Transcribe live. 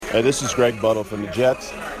Hey, this is Greg Buttle from the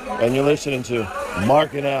Jets, and you're listening to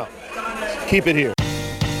Markin Out. Keep it here.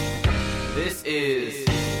 This is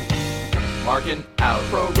Markin Out.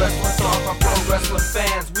 Pro Wrestling Talk by Pro Wrestling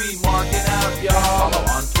fans. We marking out, y'all. Follow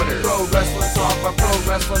on Twitter. Pro Wrestling Talk by Pro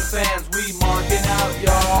Wrestling fans. We marking out,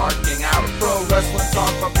 y'all. Marking Out. Pro Wrestling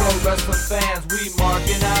Talk by Pro Wrestling fans. We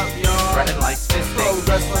marking out, y'all. Brennan likes fisting. Pro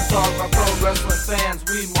Wrestling Talk by Pro Wrestling fans.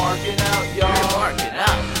 We marking out, y'all. We're marking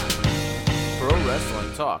out. Pro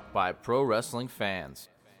Wrestling Talk by Pro Wrestling fans.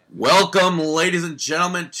 Welcome, ladies and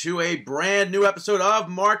gentlemen, to a brand new episode of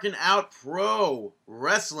Markin Out Pro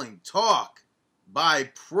Wrestling Talk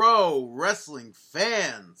by Pro Wrestling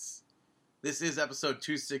fans. This is episode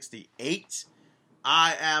 268.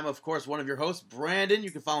 I am, of course, one of your hosts, Brandon.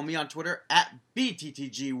 You can follow me on Twitter at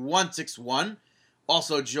BTTG161.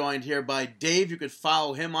 Also joined here by Dave. You could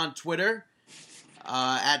follow him on Twitter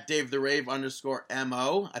at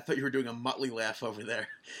DaveTheRave_MO. I thought you were doing a Muttley laugh over there.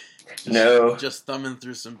 No. Just thumbing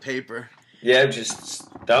through some paper. Yeah, just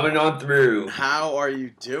thumbing on through. How are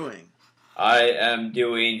you doing? I am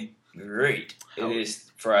doing great. It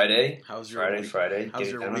is Friday. How's your week? Friday.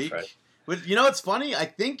 How's your week? But you know what's funny? I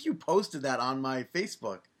think you posted that on my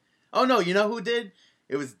Facebook. Oh, no, you know who did?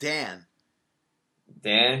 It was Dan.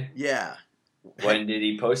 Dan? Yeah. When did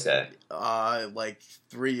he post that? Like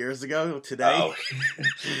 3 years ago today.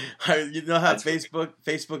 Oh. You know how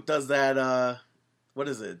Facebook does that, what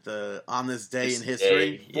is it? The on this day in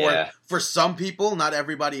history? For some people, not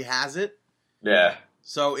everybody has it. Yeah.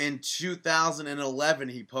 So in 2011,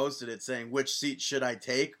 he posted it saying, "Which seat should I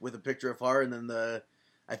take?" with a picture of her, and then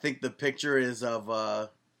I think the picture is of I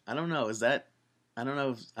don't know. Is that I don't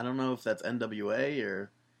know if that's NWA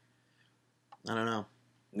or I don't know.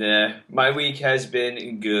 Yeah, my week has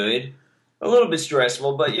been good. A little bit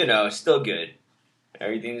stressful, but still good.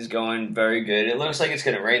 Everything's going very good. It looks like it's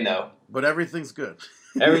going to rain though. But everything's good.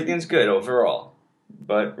 Everything's good overall,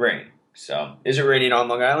 but rain. So, is it raining on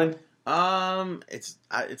Long Island?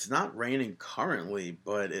 It's not raining currently,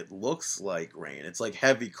 but it looks like rain. It's like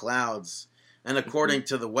heavy clouds, and according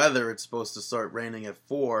to the weather, it's supposed to start raining at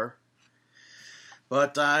 4.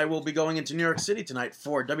 But I will be going into New York City tonight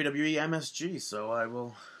for WWE MSG, so I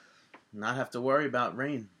will not have to worry about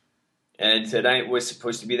rain. And tonight was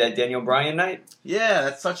supposed to be that Daniel Bryan night? Yeah,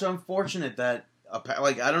 that's such unfortunate that,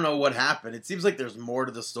 I don't know what happened. It seems like there's more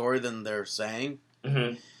to the story than they're saying.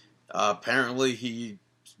 Mm-hmm. Apparently, he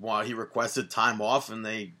requested time off, and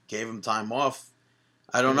they gave him time off.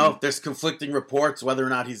 I don't know if there's conflicting reports whether or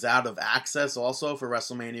not he's out of access also for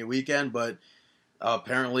WrestleMania weekend, but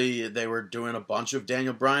apparently they were doing a bunch of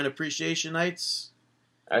Daniel Bryan appreciation nights.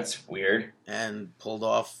 That's weird. And pulled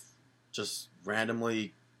off just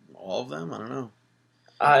randomly all of them? I don't know.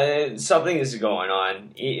 Something is going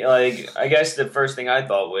on. I guess the first thing I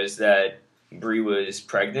thought was that Brie was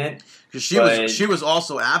pregnant. Because she was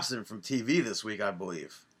also absent from TV this week, I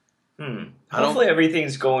believe. Hopefully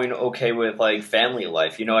everything's going okay with family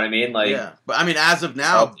life. You know what I mean? Yeah, but I mean, as of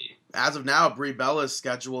now, Brie Bella is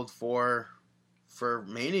scheduled for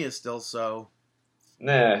Mania still. So,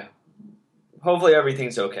 nah. Hopefully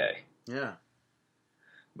everything's okay. Yeah.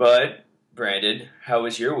 But Brandon, how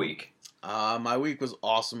was your week? My week was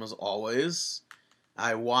awesome as always.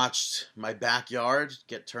 I watched my backyard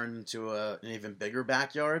get turned into an even bigger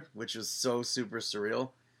backyard, which was so super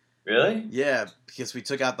surreal. Really? Yeah, because we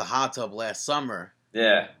took out the hot tub last summer.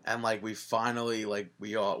 Yeah. And we finally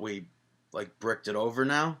we bricked it over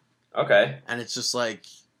now. Okay. And it's just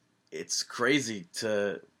it's crazy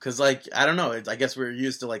because I don't know. I guess we were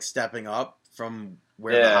used to stepping up from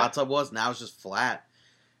where the hot tub was. Now it's just flat.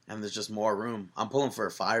 And there's just more room. I'm pulling for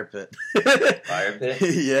a fire pit. Fire pit?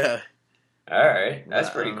 Yeah. All right. That's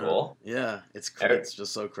pretty cool. Yeah. It's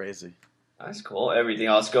just so crazy. That's cool. Everything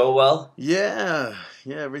else go well? Yeah.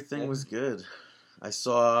 Yeah, everything was good. I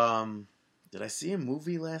saw... did I see a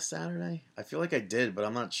movie last Saturday? I feel like I did, but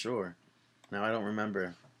I'm not sure. Now I don't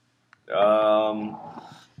remember. I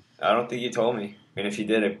don't think you told me. And if you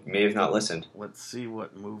did, I may have not listened. Let's see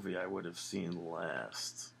what movie I would have seen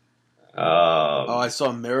last. I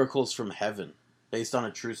saw Miracles from Heaven, based on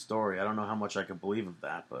a true story. I don't know how much I could believe of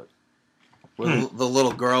that, but the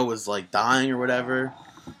little girl was dying or whatever,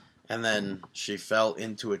 and then she fell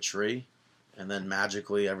into a tree, and then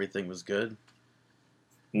magically everything was good.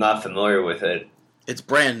 Not familiar with it. It's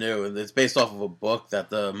brand new, and it's based off of a book that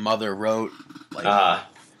the mother wrote. But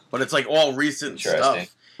it's all recent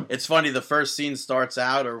stuff. It's funny. The first scene starts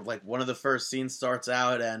out, or one of the first scenes starts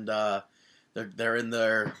out, and they're in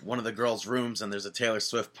one of the girls' rooms, and there's a Taylor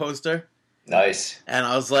Swift poster. Nice. And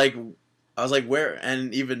I was like, where?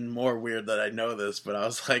 And even more weird that I know this, but I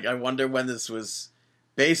was like, I wonder when this was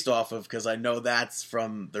based off of because I know that's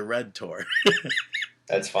from the Red Tour.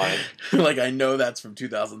 That's fine. Like, I know that's from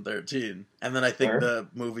 2013. And then I think Sure. the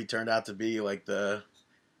movie turned out to be like the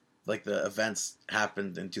events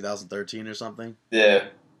happened in 2013 or something. Yeah.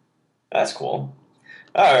 That's cool.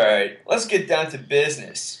 All right. Let's get down to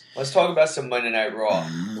business. Let's talk about some Monday Night Raw.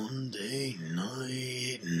 Monday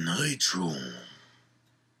Night Nitro.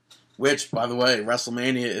 Which, by the way,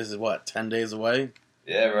 WrestleMania is, 10 days away?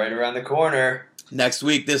 Yeah, right around the corner. Next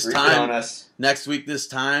week this Breathe on time, us.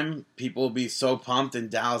 people will be so pumped in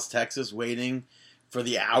Dallas, Texas, waiting for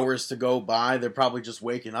the hours to go by. They're probably just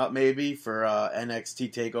waking up, maybe, for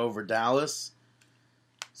NXT TakeOver Dallas.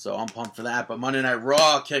 So I'm pumped for that. But Monday Night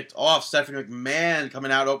Raw kicked off. Stephanie McMahon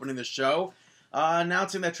coming out opening the show,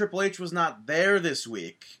 announcing that Triple H was not there this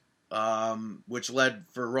week, which led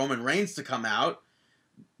for Roman Reigns to come out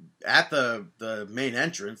at the main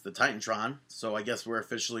entrance, the Titantron. So I guess we're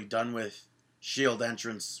officially done with Shield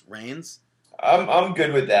entrance Reigns. I'm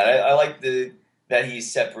good with that. I like that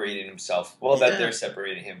he's separating himself. Well, Yeah. that they're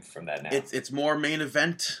separating him from that now. It's more main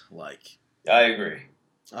event like. I agree.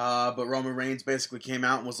 But Roman Reigns basically came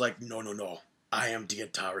out and was like, no, I am the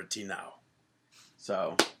authority now.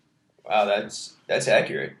 So. Wow, that's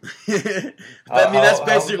accurate. I mean, that's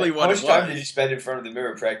basically what it was. How much time did you spend in front of the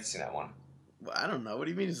mirror practicing that one? Well, I don't know. What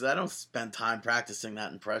do you mean? I don't spend time practicing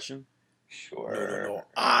that impression. Sure. No.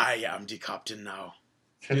 I am the captain now.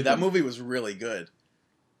 Dude, that movie was really good.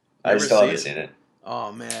 I still haven't seen it.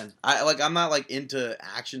 Oh man, I'm not like into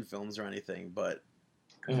action films or anything, but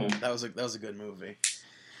that was a good movie.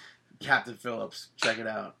 Captain Phillips, check it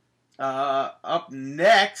out. Up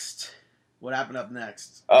next, what happened up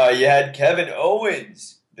next? You had Kevin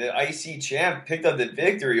Owens, the IC champ, picked up the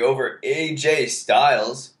victory over AJ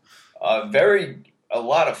Styles. A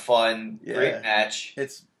lot of fun. Yeah. Great match.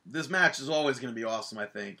 This match is always going to be awesome, I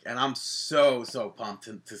think, and I'm so pumped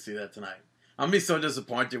to see that tonight. I'm gonna be so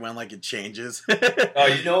disappointed when it changes. Oh,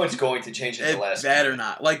 you know it's going to change at the last better minute.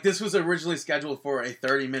 not. Like, this was originally scheduled for a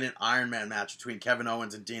 30-minute Iron Man match between Kevin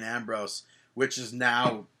Owens and Dean Ambrose, which is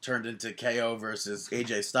now turned into KO versus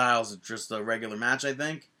AJ Styles. It's just a regular match, I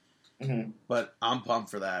think. Mm-hmm. But I'm pumped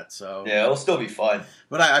for that. So yeah, it'll still be fun.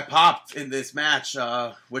 But I popped in this match,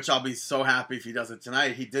 which I'll be so happy if he does it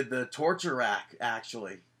tonight. He did the torture rack,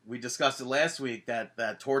 actually. We discussed it last week,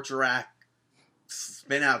 that torture rack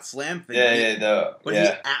spin out slam thing. He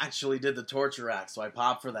actually did the torture rack, so I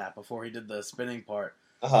popped for that before he did the spinning part.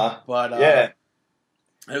 But it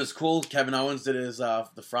was cool. Kevin Owens did his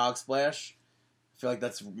the frog splash. I feel like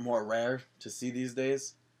that's more rare to see these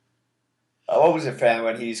days. I was a fan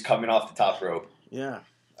when he's coming off the top rope. Yeah,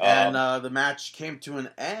 and the match came to an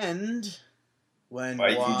end when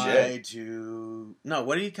Y2... No,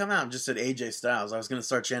 what did he come out and just said AJ Styles? I was going to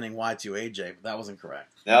start chanting Y2AJ, but that wasn't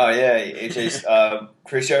correct. No, yeah, AJ...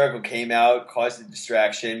 Chris Jericho came out, caused a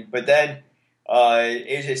distraction, but then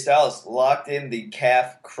AJ Styles locked in the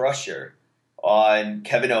calf crusher on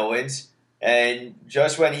Kevin Owens, and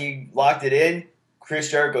just when he locked it in,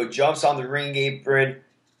 Chris Jericho jumps on the ring apron.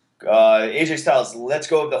 AJ Styles lets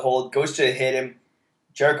go of the hold, goes to hit him.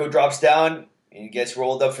 Jericho drops down, and he gets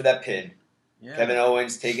rolled up for that pin. Yeah. Kevin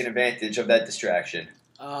Owens taking advantage of that distraction.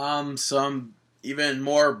 Some even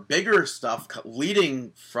more bigger stuff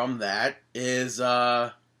leading from that is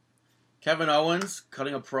Kevin Owens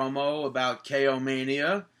cutting a promo about KO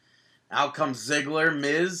Mania. Out comes Ziggler,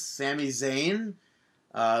 Miz, Sami Zayn.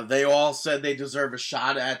 They all said they deserve a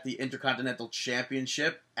shot at the Intercontinental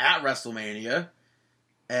Championship at WrestleMania.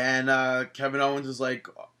 And Kevin Owens is like,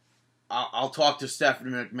 I'll talk to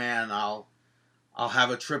Stephanie McMahon. I'll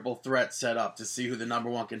have a triple threat set up to see who the number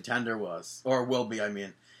one contender was. Or will be, I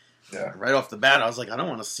mean. Yeah. Right off the bat, I was like, I don't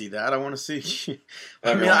want to see that. I want to see...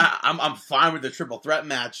 I'm fine with the triple threat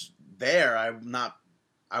match there.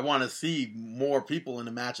 I want to see more people in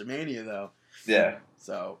the match at Mania, though. Yeah.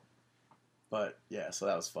 So that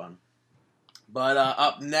was fun. But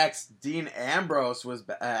up next, Dean Ambrose was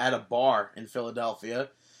at a bar in Philadelphia.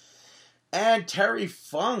 And Terry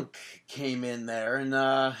Funk came in there and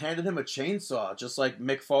handed him a chainsaw. Just like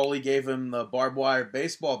Mick Foley gave him the barbed wire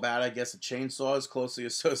baseball bat, I guess a chainsaw is closely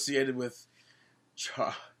associated with...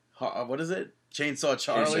 what is it? Chainsaw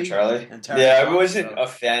Charlie? Chainsaw Charlie. And Terry Funk, I wasn't a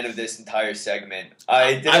fan of this entire segment.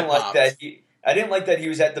 I didn't like that he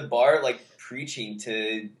was at the bar, preaching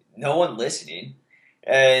to no one listening.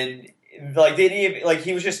 And, they didn't even...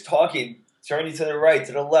 he was just talking, turning to the right,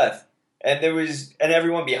 to the left. And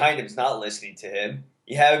everyone behind him is not listening to him.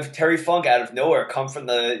 You have Terry Funk out of nowhere come from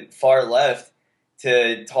the far left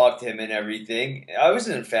to talk to him and everything. I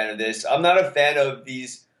wasn't a fan of this. I'm not a fan of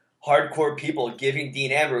these hardcore people giving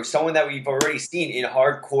Dean Ambrose, someone that we've already seen in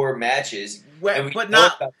hardcore matches, and we but know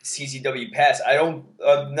not. about the CZW Pass. I'm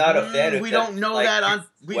not a fan of. We them. don't know Like, that on.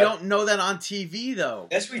 We don't know that on TV though.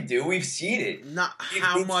 Yes, we do. We've seen it. Not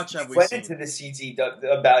how much have we went seen? into the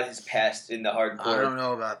CZW about his past in the hardcore. I don't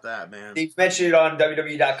know about that, man. They've mentioned it on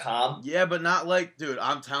WWE.com. Yeah, but not like, dude.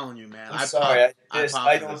 I'm telling you, man. I'm sorry.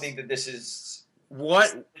 I don't this. think that this is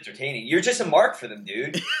What? entertaining. You're just a mark for them,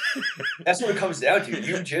 dude. That's what it comes down to.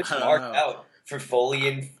 You just I don't marked know. out for Foley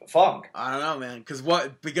and Funk. I don't know, man. Because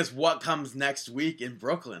what comes next week in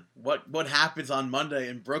Brooklyn? What happens on Monday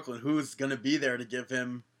in Brooklyn? Who's gonna be there to give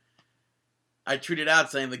him? I tweeted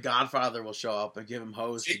out saying the Godfather will show up and give him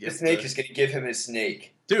hose. Jake the Snake is going to give him his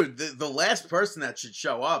snake. Dude, the last person that should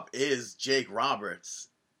show up is Jake Roberts.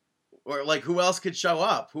 Or, like, who else could show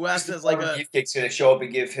up? Who else has, like, a... Beefcake's going to show up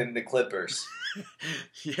and give him the Clippers.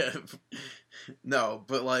 Yeah. No,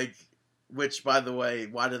 but, like, which, by the way,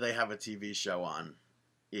 why do they have a TV show on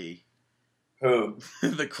E? Who?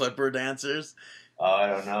 The Clipper dancers? Oh, I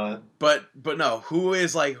don't know. But no, who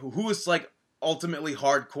is ultimately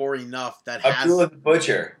hardcore enough that has... Abdullah the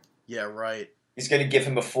Butcher. Yeah, right. He's going to give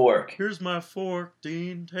him a fork. Here's my fork,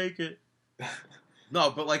 Dean, take it. No,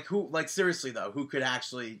 but seriously though, who could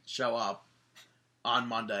actually show up on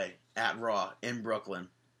Monday at Raw in Brooklyn?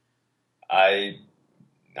 I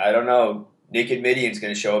don't know. Naked Midian's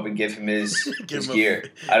going to show up and give him his gear.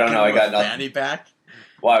 I don't know. I got nothing. Fanny pack.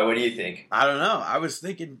 Why? What do you think? I don't know. I was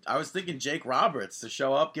thinking Jake Roberts to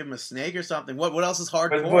show up, give him a snake or something. What else is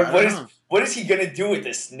hardcore? What is he going to do with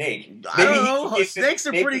the snake? I don't know. Snakes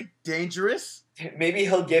are pretty dangerous. Maybe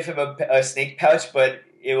he'll give him a snake pouch, but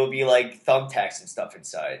it will be like thumbtacks and stuff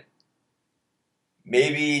inside.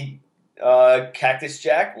 Maybe Cactus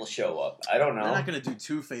Jack will show up. I don't know. They're not going to do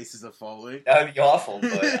 2 faces of Foley. That would be awful,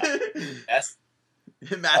 but that's...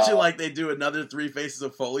 Imagine like they do another 3 faces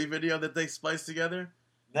of Foley video that they splice together.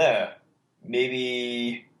 Yeah.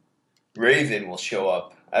 Maybe Raven will show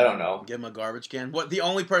up. I don't know. Give him a garbage can. What? The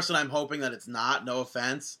only person I'm hoping that it's not, no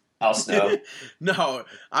offense. Al Snow. No,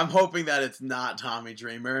 I'm hoping that it's not Tommy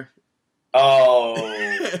Dreamer.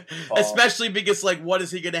 Oh. Especially because, like, what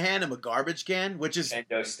is he going to hand him? A garbage can? Which is...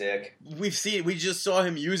 Kendo stick. We just saw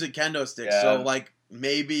him use a kendo stick, Yeah. so, like,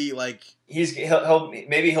 maybe, like...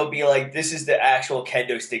 Maybe he'll be like, this is the actual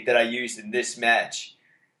kendo stick that I used in this match.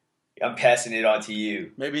 I'm passing it on to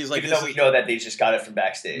you. Maybe he's like... Even though we know that they just got it from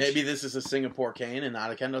backstage. Maybe this is a Singapore cane and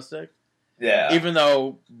not a kendo stick? Yeah. Even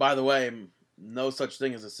though, by the way, no such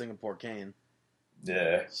thing as a Singapore cane.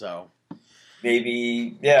 Yeah. So...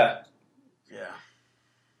 Maybe, yeah. Yeah.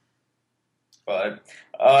 But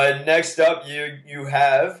next up, you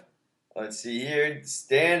have, let's see here,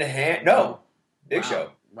 Big Show.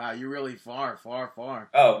 Wow, you're really far.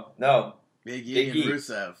 Oh, no. Big E Big and E.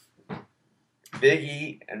 Rusev. Big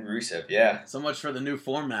E and Rusev, yeah. So much for the new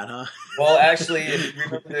format, huh? Well, actually, if you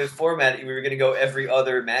remember the format, we were going to go every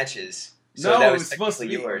other matches. So No, that it was was supposed to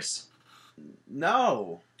be yours.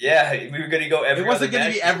 No. Yeah, we were going to go every other match. It wasn't going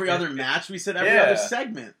to be every other match. We said every other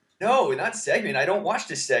segment. No, not segment. I don't watch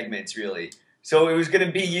the segments, really. So it was going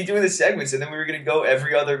to be you doing the segments, and then we were going to go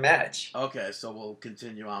every other match. Okay, so we'll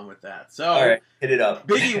continue on with that. So, all right, hit it up.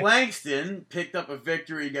 Biggie Langston picked up a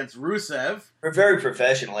victory against Rusev. We're very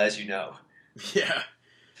professional, as you know. Yeah.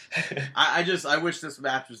 I wish this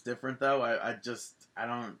match was different, though. I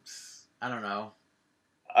don't know.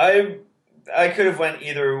 I could have went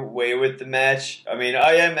either way with the match. I mean,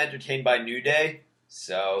 I am entertained by New Day,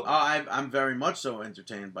 so... I'm very much so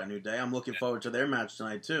entertained by New Day. I'm looking forward to their match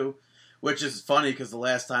tonight, too. Which is funny, because the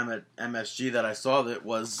last time at MSG that I saw that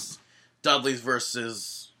was Dudley's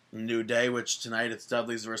versus New Day, which tonight it's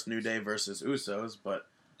Dudley's versus New Day versus Usos, but...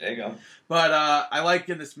 There you go. But I liked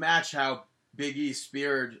in this match how Big E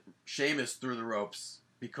speared Sheamus through the ropes,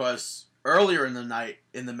 because earlier in the night,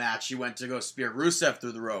 in the match, he went to go spear Rusev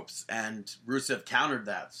through the ropes, and Rusev countered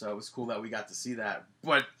that, so it was cool that we got to see that.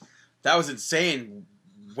 But that was insane.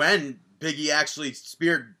 When Big E actually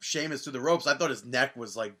speared Sheamus through the ropes, I thought his neck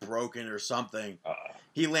was, like, broken or something.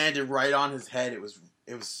 He landed right on his head. It was,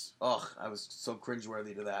 I was so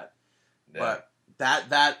cringeworthy to that. Yeah. But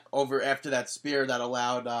that over after that spear that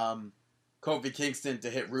allowed Kofi Kingston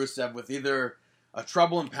to hit Rusev with either a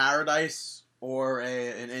Trouble in Paradise or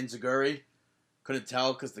an Enziguri. Couldn't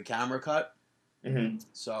tell because the camera cut. Mm-hmm.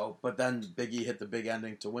 So, but then Big E hit the big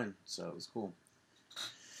ending to win, so it was cool.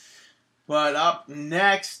 But up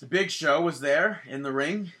next, Big Show was there in the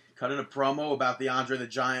ring, cutting a promo about the Andre the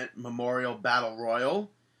Giant Memorial Battle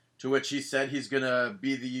Royal, to which he said he's going to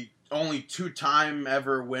be the only 2-time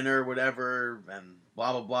ever winner, whatever, and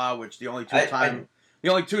blah, blah, blah, which the only 2-time The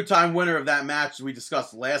only two-time winner of that match we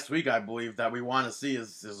discussed last week, I believe, that we want to see is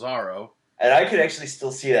Cesaro. And I could actually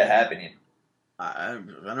still see that happening. I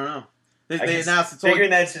don't know. They I announced it's figuring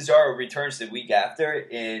that Cesaro returns the week after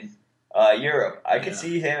in Europe. I could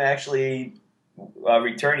see him actually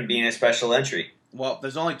returning, being a special entry. Well,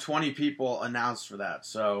 there's only 20 people announced for that,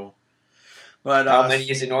 so. But how many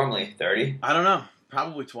is it normally? 30? I don't know.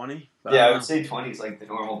 Probably 20. Yeah, I would say 20 is like the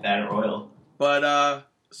normal Battle Royal. But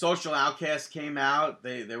Social Outcast came out.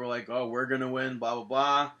 They were like, oh, we're going to win, blah, blah,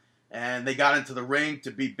 blah. And they got into the ring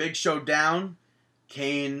to beat Big Show down.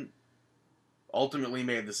 Kane ultimately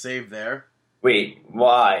made the save there. Wait,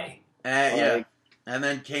 why? Yeah. And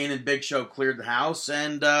then Kane and Big Show cleared the house,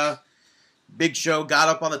 and Big Show got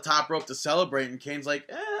up on the top rope to celebrate, and Kane's like,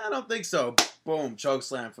 I don't think so. Boom,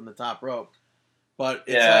 chokeslam from the top rope. But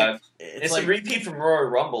it's like a repeat from Royal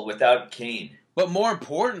Rumble without Kane. But more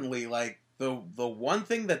importantly, like the one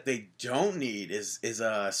thing that they don't need is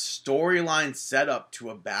a storyline setup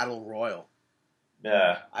to a battle royal.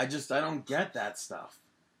 Yeah, I don't get that stuff.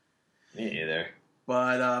 Me either.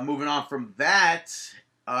 But moving on from that,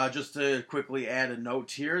 just to quickly add a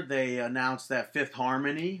note here, they announced that Fifth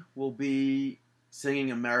Harmony will be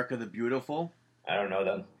singing "America the Beautiful." I don't know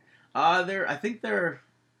them. I don't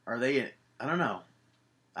know.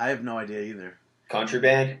 I have no idea either. Country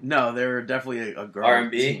band? No, they're definitely a girl.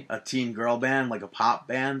 R&B? A teen girl band, like a pop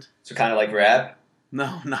band. So kind of like rap?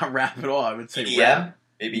 No, not rap at all. I would say EDM? rap.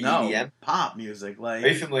 Maybe no, EDM? Pop music. Like, are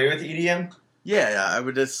you familiar with EDM? Yeah, I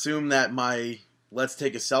would assume that my Let's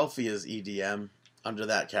Take a Selfie is EDM under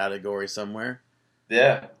that category somewhere.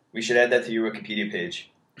 Yeah, we should add that to your Wikipedia page.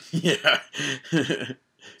 Yeah.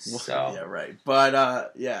 So. Yeah, right.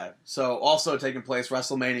 But, so also taking place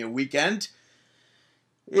WrestleMania weekend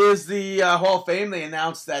is the Hall of Fame. They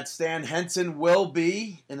announced that Stan Henson will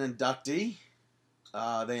be an inductee.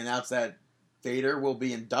 They announced that Vader will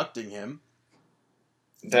be inducting him.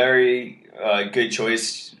 Very good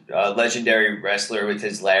choice. Legendary wrestler with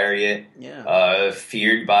his lariat. Yeah.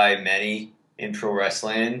 Feared by many in pro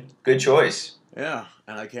wrestling. Good choice. Yeah,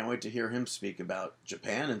 and I can't wait to hear him speak about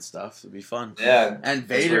Japan and stuff. It'll be fun. Yeah. And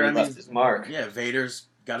Vader, left his mark. Yeah, Vader's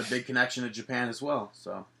got a big connection to Japan as well.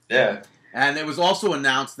 So. Yeah. And it was also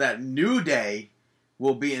announced that New Day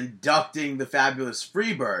will be inducting the Fabulous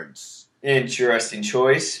Freebirds. Interesting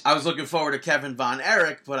choice. I was looking forward to Kevin Von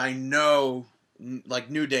Erich, but I know, like,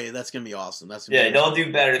 New Day, that's going to be awesome. They'll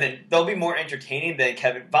do better they'll be more entertaining than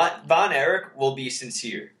Kevin. Von Erich will be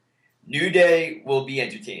sincere. New Day will be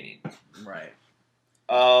entertaining. Right.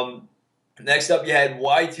 Next up, you had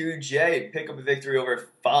Y2J pick up a victory over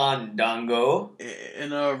Fandango.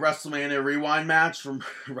 In a WrestleMania Rewind match from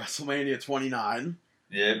WrestleMania 29.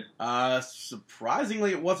 Yep.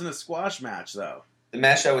 Surprisingly, it wasn't a squash match, though. The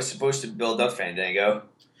match that was supposed to build up Fandango.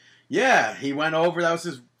 Yeah, he went over. That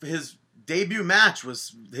was his debut match,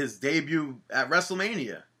 was his debut at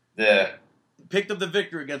WrestleMania. Yeah. Picked up the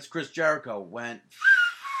victory against Chris Jericho. Went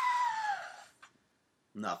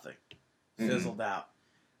nothing. Fizzled out.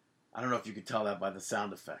 I don't know if you could tell that by the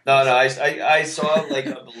sound effect. No, I saw like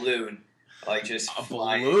a balloon, like just a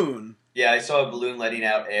flying. Balloon. Yeah, I saw a balloon letting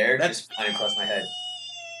out air just flying across my head.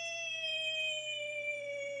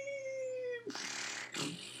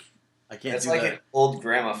 I can't. That's do like that. an old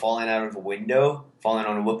grandma falling out of a window, falling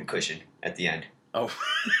on a whoopee cushion at the end. Oh.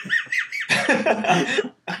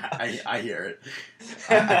 I hear it.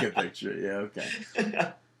 I can picture it. Yeah, okay.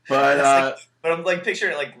 But I'm like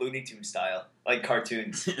picturing it like Looney Tunes style, like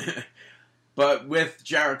cartoons. But with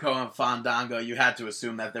Jericho and Fandango, you had to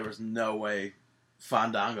assume that there was no way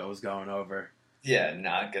Fandango was going over. Yeah,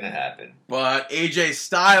 not gonna happen. But AJ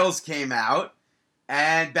Styles came out,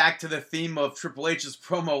 and back to the theme of Triple H's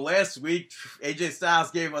promo last week, AJ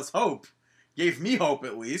Styles gave us hope, gave me hope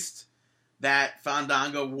at least, that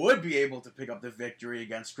Fandango would be able to pick up the victory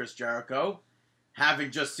against Chris Jericho,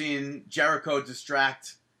 having just seen Jericho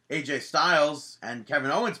distract AJ Styles, and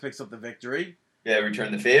Kevin Owens picks up the victory. Yeah,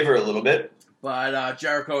 return the favor a little bit. But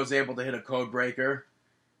Jericho was able to hit a code breaker,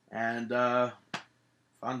 and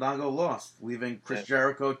Fandango lost, leaving Chris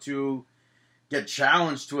Jericho to get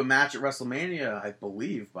challenged to a match at WrestleMania, I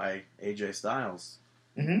believe, by AJ Styles.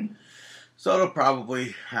 Mm-hmm. So it'll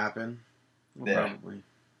probably happen. Yeah.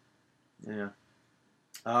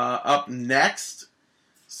 Up next,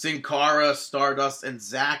 Sin Cara, Stardust, and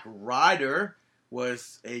Zack Ryder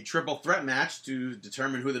was a triple threat match to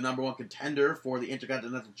determine who the number one contender for the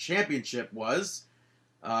Intercontinental Championship was.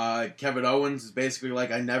 Kevin Owens is basically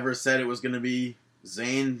like, I never said it was going to be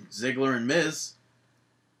Zayn, Ziggler, and Miz.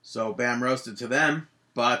 So bam roasted to them.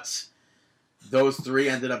 But those three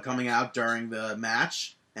ended up coming out during the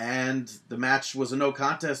match. And the match was a no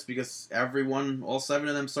contest because all 7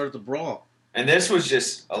 of them started to brawl. And this was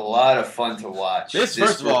just a lot of fun to watch.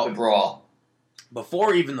 First of all, the brawl.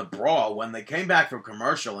 Before even the brawl, when they came back from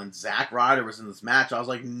commercial and Zack Ryder was in this match, I was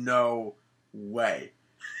like, no way.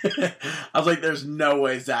 I was like, there's no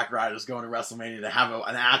way Zack Ryder's going to WrestleMania to have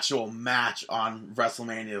an actual match on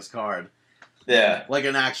WrestleMania's card. Yeah. Like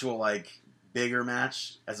an actual, like, bigger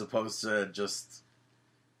match as opposed to just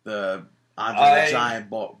the Andre the Giant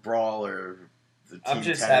brawl or the Team I'm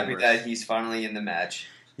just happy that he's finally in the match.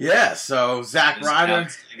 Yeah, so Zack Ryder,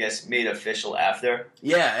 I guess, made official after.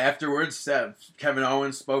 Yeah, afterwards, Kevin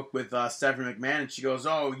Owens spoke with Stephanie McMahon, and she goes,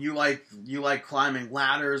 "Oh, you like climbing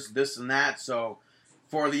ladders, this and that. So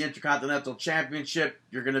for the Intercontinental Championship,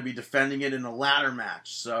 you're going to be defending it in a ladder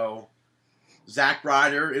match." So Zack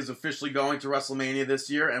Ryder is officially going to WrestleMania this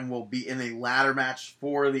year and will be in a ladder match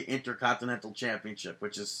for the Intercontinental Championship,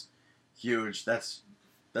 which is huge. That's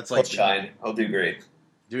like He'll shine. He'll do great.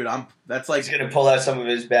 Dude, that's like... He's going to pull out some of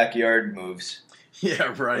his backyard moves.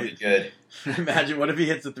 Yeah, right. Good. Imagine, what if he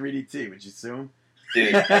hits a 3DT? Would you sue him?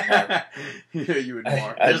 Dude, you would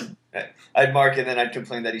mark. I'd mark and then I'd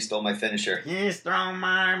complain that he stole my finisher. He stole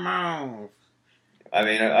my move. I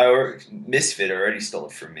mean, Misfit already stole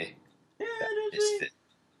it from me. Yeah, Misfit.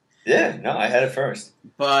 Yeah, no, I had it first.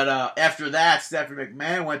 But after that, Stephanie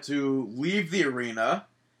McMahon went to leave the arena,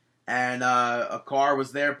 and a car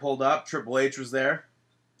was there, pulled up. Triple H was there.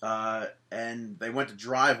 And they went to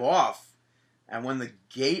drive off, and when the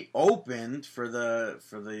gate opened for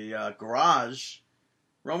the garage,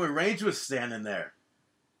 Roman Reigns was standing there.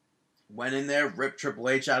 Went in there, ripped Triple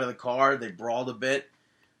H out of the car. They brawled a bit.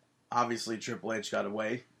 Obviously, Triple H got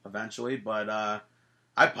away eventually, but I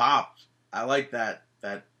popped. I like that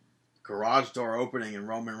garage door opening, and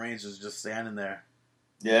Roman Reigns was just standing there.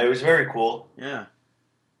 Yeah, it was very cool. Yeah,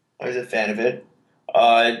 I was a fan of it.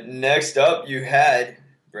 Next up, you had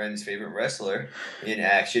Brandon's favorite wrestler in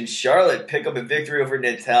action. Charlotte pick up a victory over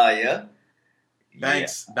Natalya.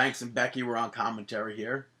 Banks and Becky were on commentary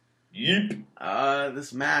here. Yep.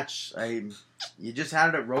 This match, you just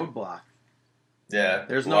had it at Roadblock. Yeah.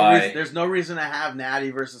 There's no reason to have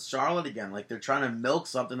Natty versus Charlotte again. Like, they're trying to milk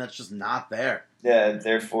something that's just not there. Yeah.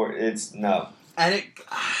 Therefore, it's no. And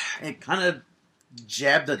it kind of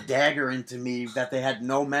jabbed a dagger into me that they had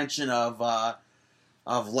no mention of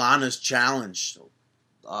Lana's challenge.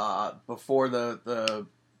 Before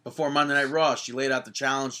Monday Night Raw, she laid out the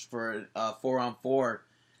challenge for a 4-on-4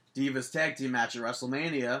 Divas Tag Team match at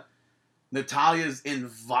WrestleMania. Natalya's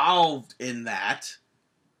involved in that,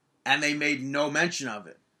 and they made no mention of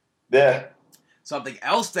it. Yeah. Something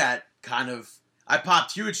else that I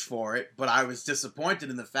popped huge for it, but I was disappointed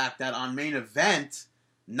in the fact that on Main Event,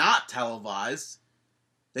 not televised,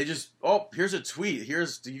 they just, here's a tweet.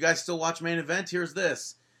 Do you guys still watch Main Event? Here's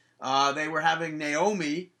this. They were having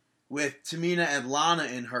Naomi with Tamina and Lana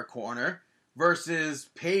in her corner versus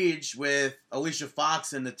Paige with Alicia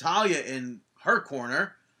Fox and Natalya in her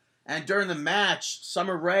corner. And during the match,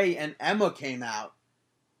 Summer Rae and Emma came out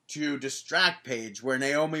to distract Paige, where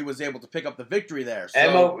Naomi was able to pick up the victory there.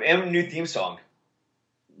 So, Emma new theme song.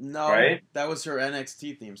 No, right? That was her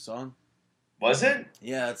NXT theme song. Was it?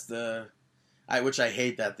 Yeah, it's which I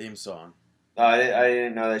hate that theme song. I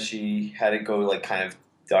didn't know that she had to go like kind of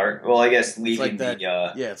dark. Well, I guess leaving it's like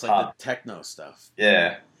the techno stuff.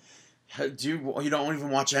 Yeah. You don't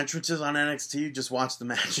even watch entrances on NXT? You just watch the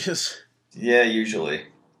matches? Yeah, usually.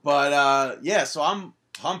 But so I'm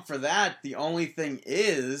pumped for that. The only thing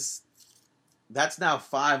is, that's now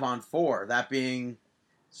 5-on-4. That being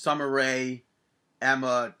Summer Rae,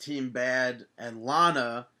 Emma, Team Bad, and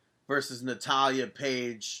Lana versus Natalya,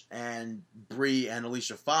 Paige, and Brie and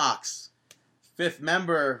Alicia Fox. Fifth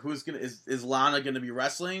member, is Lana gonna be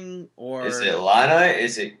wrestling, or is it Lana?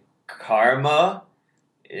 Is it Karma?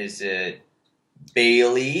 Is it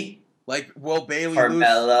Bailey? Like, will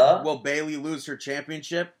Bailey lose her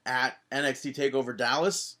championship at NXT TakeOver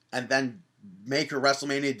Dallas and then make her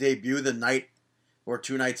WrestleMania debut the night or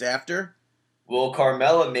 2 nights after? Will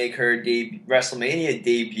Carmella make her WrestleMania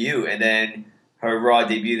debut and then her Raw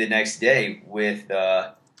debut the next day with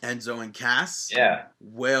Enzo and Cass? Yeah.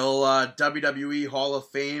 Will WWE Hall of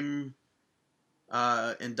Fame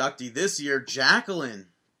inductee this year, Jacqueline,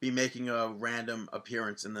 be making a random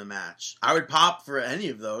appearance in the match? I would pop for any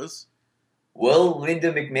of those. Will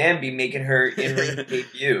Linda McMahon be making her in-ring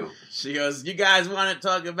debut? She goes, you guys want to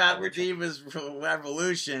talk about the Divas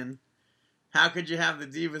Revolution? How could you have the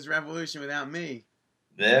Divas Revolution without me?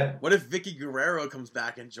 Yeah. What if Vicky Guerrero comes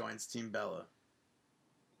back and joins Team Bella?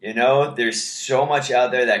 You know, there's so much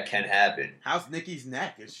out there that can happen. How's Nikki's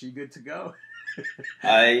neck? Is she good to go?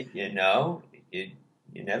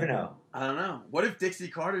 You never know. I don't know. What if Dixie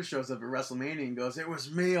Carter shows up at WrestleMania and goes, "It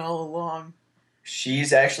was me all along"?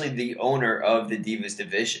 She's actually the owner of the Divas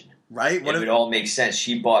division. Right? It would all make sense.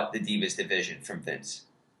 She bought the Divas division from Vince.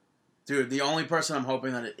 Dude, the only person I'm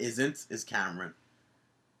hoping that it isn't is Cameron.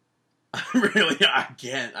 Really, I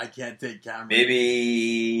can't take Cameron.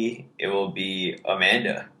 Maybe it will be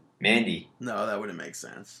Mandy. No, that wouldn't make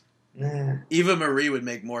sense. Nah. Eva Marie would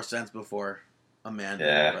make more sense before Amanda.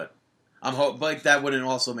 Yeah. But like that wouldn't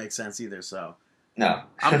also make sense either. So No.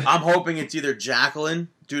 I'm hoping it's either Jacqueline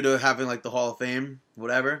due to having like the Hall of Fame,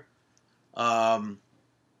 whatever. Karma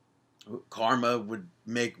would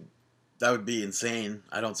make that would be insane.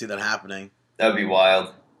 I don't see that happening. That would be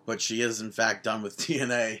wild. But she is in fact done with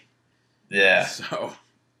TNA. Yeah. So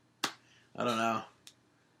I don't know.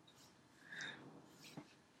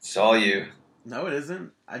 It's all you. No, it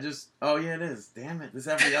isn't. Oh yeah, it is. Damn it. This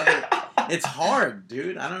every other. It's hard,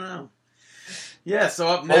 dude. I don't know. Yeah. So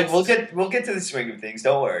up next, We'll get to the swing of things.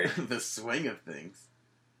 Don't worry. the swing of things.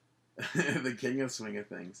 The king of swing of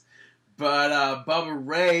things. But Bubba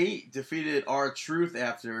Ray defeated R-Truth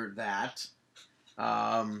after that.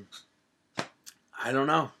 I don't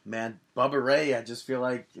know, man. Bubba Ray, I just feel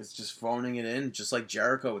like it's just phoning it in, just like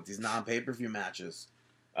Jericho with these non-pay-per-view matches.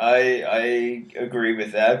 I agree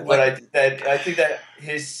with that, but I think that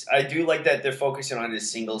I do like that they're focusing on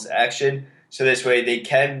his singles action, so this way they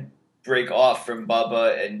can break off from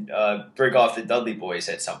Bubba and break off the Dudley Boys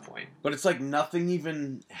at some point. But it's like nothing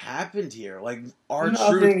even happened here. Like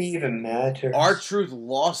Nothing even matters. R-Truth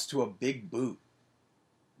lost to a big boot.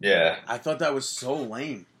 Yeah, I thought that was so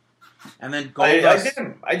lame. And then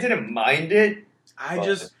Goldust, I didn't mind it.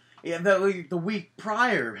 The week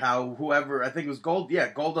prior, whoever I think it was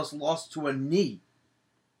Goldust lost to a knee.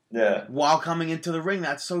 Yeah. While coming into the ring,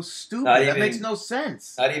 that's so stupid. That makes no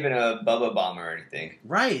sense. Not even a Bubba bomb or anything.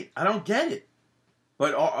 Right. I don't get it.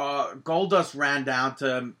 But Goldust ran down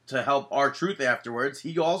to help R-Truth afterwards.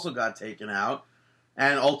 He also got taken out.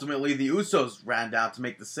 And ultimately, the Usos ran down to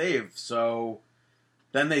make the save. So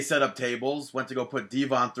then they set up tables, went to go put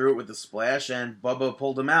Devon through it with the splash, and Bubba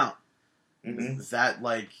pulled him out. Mm-hmm. Is that,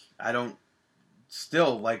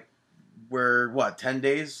 we're, 10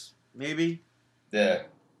 days, maybe? Yeah.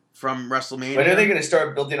 From WrestleMania? When are they going to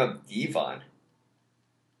start building up Devon?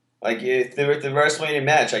 Like, if they're at the WrestleMania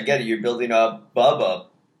match, I get it, you're building up Bubba,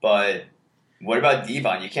 but what about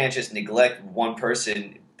Devon? You can't just neglect one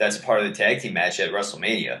person that's part of the tag team match at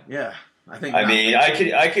WrestleMania. Yeah.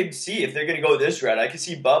 I could see if they're going to go this route, I could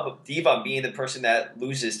see Devon being the person that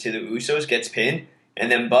loses to the Usos, gets pinned,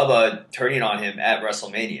 and then Bubba turning on him at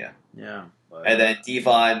WrestleMania. Yeah. And then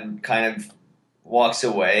Devon kind of walks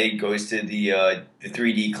away, goes to the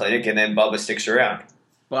 3D clinic, and then Bubba sticks around.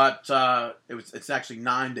 But it's actually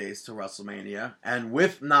 9 days to WrestleMania, and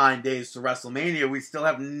with 9 days to WrestleMania, we still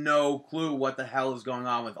have no clue what the hell is going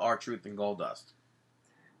on with R-Truth and Goldust.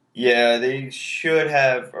 Yeah, they should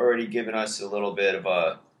have already given us a little bit of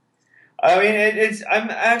a. I mean,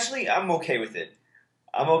 I'm okay with it.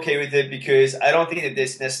 I'm okay with it because I don't think that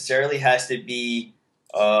this necessarily has to be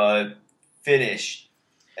finished.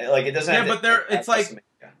 Like it doesn't.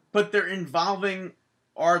 Yeah, but they're involving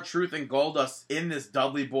R-Truth and Goldust in this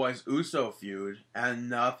Dudley Boys Uso feud, and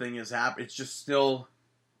nothing is happening. It's just still.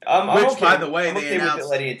 By the way, they announced with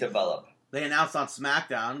letting it develop. They announced on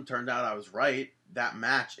SmackDown. Turned out I was right. That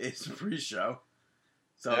match is pre-show,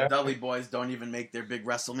 so yeah. Dudley Boys don't even make their big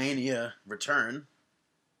WrestleMania return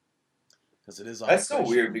because it is. That's so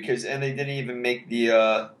weird and they didn't even make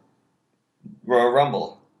the Royal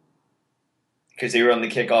Rumble because they were on the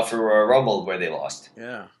kickoff for Royal Rumble where they lost.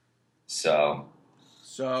 Yeah. So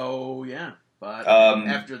yeah, but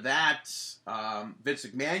after that, Vince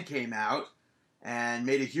McMahon came out and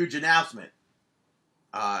made a huge announcement.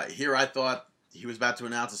 Here I thought he was about to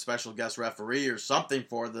announce a special guest referee or something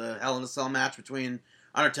for the Hell in a Cell match between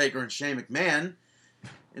Undertaker and Shane McMahon.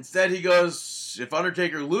 Instead, he goes, if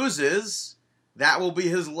Undertaker loses, that will be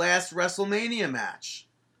his last WrestleMania match.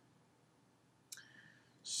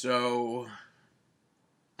 So,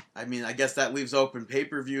 I mean, I guess that leaves open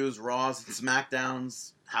pay-per-views, Raws, and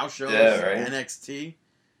SmackDowns, house shows, NXT.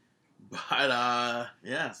 But,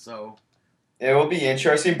 so. It will be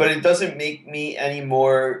interesting, but it doesn't make me any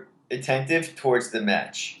more attentive towards the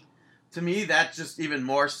match. To me, that's just even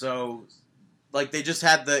more so. Like, they just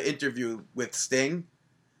had the interview with Sting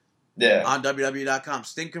on WWE.com.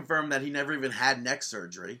 Sting confirmed that he never even had neck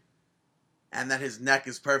surgery and that his neck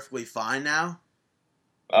is perfectly fine now.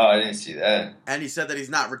 Oh, I didn't see that. And he said that he's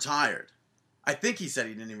not retired. I think he said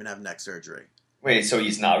he didn't even have neck surgery. Wait, so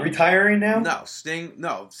he's not retiring now? No, Sting,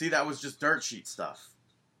 no. See, that was just dirt sheet stuff.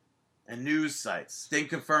 and news sites. Sting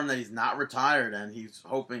confirmed that he's not retired and he's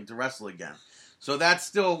hoping to wrestle again. So that's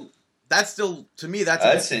still to me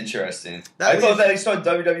that's interesting. That I thought that I saw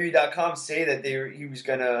WWE.com say that he was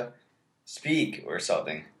gonna speak or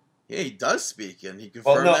something. Yeah, he does speak, and he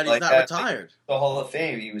confirmed that he's not retired. The Hall of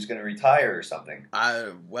Fame, he was going to retire or something.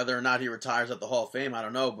 Whether or not he retires at the Hall of Fame, I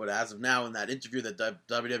don't know. But as of now, in that interview that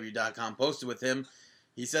WWE.com posted with him,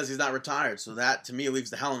 he says he's not retired. So that, to me,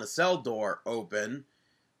 leaves the Hell in a Cell door open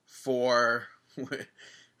for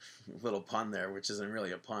little pun there, which isn't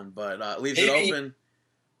really a pun, but leaves it open.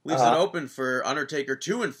 Leaves it open for Undertaker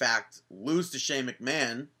to, in fact, lose to Shane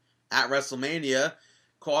McMahon at WrestleMania,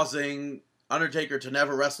 causing Undertaker to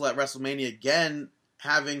never wrestle at WrestleMania again,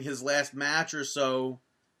 having his last match or so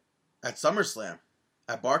at SummerSlam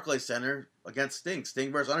at Barclays Center against Sting.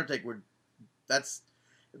 Sting versus Undertaker. That's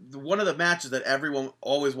one of the matches that everyone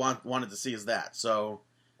always wanted to see is that. So,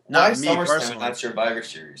 not me personally. Not Survivor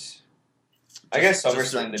Series. I guess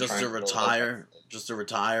SummerSlam just to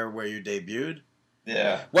retire where you debuted.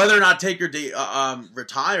 Yeah. Whether or not Taker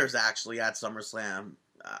retires actually at SummerSlam,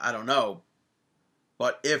 I don't know.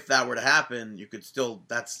 But if that were to happen,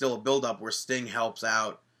 that's still a build-up where Sting helps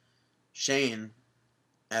out Shane,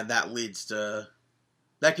 and that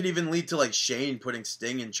could even lead to like Shane putting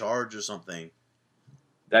Sting in charge or something.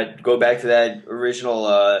 That go back to that original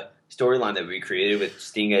storyline that we created with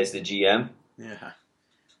Sting as the GM. Yeah,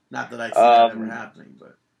 not that I see that ever happening,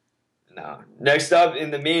 but no. Next up in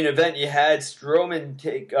the main event, you had Strowman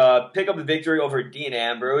pick up the victory over Dean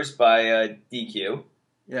Ambrose by DQ.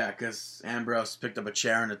 Yeah, because Ambrose picked up a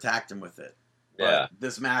chair and attacked him with it. Yeah. But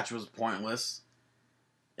this match was pointless.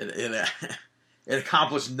 It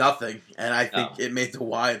accomplished nothing, and I think it made the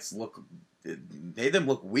Wyatts made them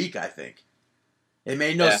look weak, I think. It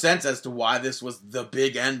made no sense as to why this was the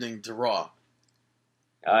big ending to Raw.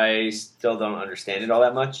 I still don't understand it all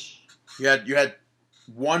that much. You had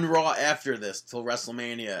one Raw after this till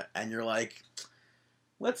WrestleMania, and you're like,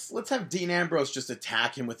 let's have Dean Ambrose just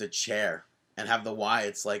attack him with a chair. And have the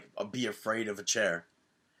Wyatts, be afraid of a chair.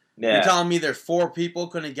 Yeah. You're telling me there's 4 people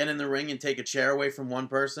couldn't get in the ring and take a chair away from one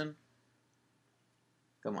person?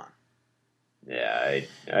 Come on. Yeah,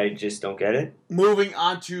 I just don't get it. Moving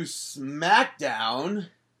on to SmackDown.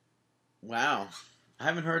 Wow. I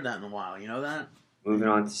haven't heard that in a while. You know that? Moving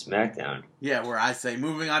on to SmackDown. Yeah, where I say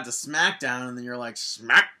moving on to SmackDown, and then you're like,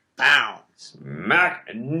 SmackDown.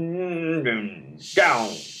 SmackDown.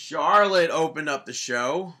 Charlotte opened up the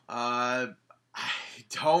show. I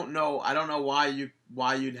don't know why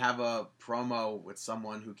you'd have a promo with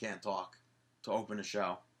someone who can't talk to open a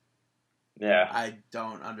show. Yeah. I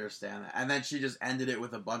don't understand that. And then she just ended it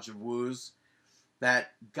with a bunch of woos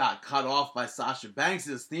that got cut off by Sasha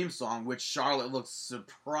Banks' theme song, which Charlotte looked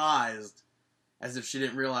surprised as if she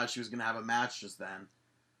didn't realize she was going to have a match just then.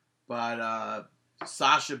 But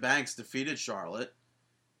Sasha Banks defeated Charlotte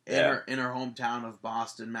in her hometown of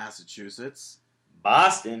Boston, Massachusetts.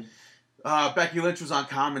 Boston? Becky Lynch was on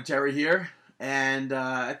commentary here, and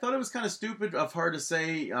I thought it was kind of stupid of her to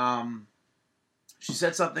say, she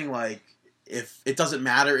said something like, if it doesn't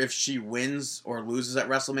matter if she wins or loses at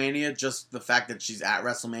WrestleMania, just the fact that she's at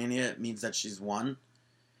WrestleMania means that she's won.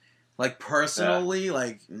 Personally,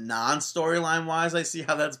 non-storyline wise, I see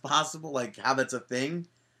how that's possible, how that's a thing.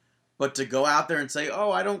 But to go out there and say,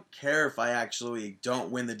 oh, I don't care if I actually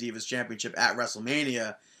don't win the Divas Championship at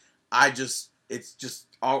WrestleMania, it's just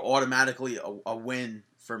automatically a win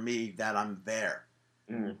for me that I'm there.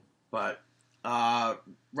 Mm. But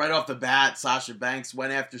right off the bat, Sasha Banks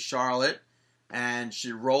went after Charlotte, and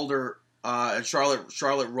she rolled her. And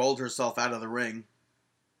Charlotte rolled herself out of the ring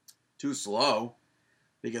too slow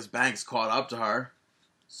because Banks caught up to her,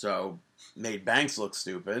 so made Banks look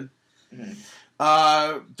stupid. Mm.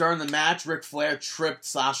 During the match, Ric Flair tripped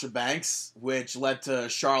Sasha Banks, which led to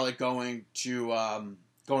Charlotte going to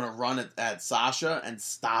run at Sasha and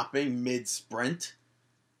stopping mid-sprint,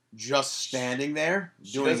 just standing there,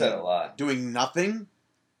 does that a lot. Doing nothing.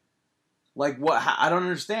 What? I don't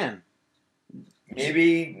understand.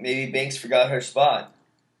 Maybe Banks forgot her spot.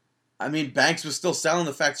 I mean, Banks was still selling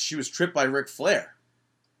the fact that she was tripped by Ric Flair.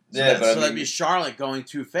 So that'd be Charlotte going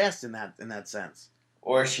too fast in that sense.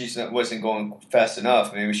 Or she wasn't going fast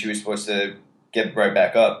enough. Maybe she was supposed to get right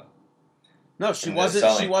back up. No, she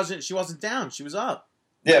wasn't. She wasn't down. She was up.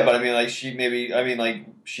 Yeah, but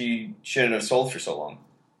she shouldn't have sold for so long.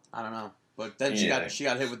 I don't know, but then she got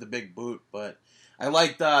hit with the big boot. But I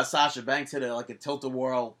liked Sasha Banks hit a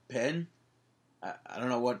tilt-a-whirl pin. I don't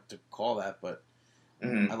know what to call that, but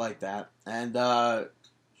I like that. And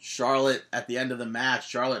Charlotte at the end of the match,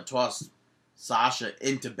 Charlotte tossed Sasha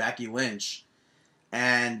into Becky Lynch,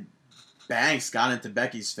 and Banks got into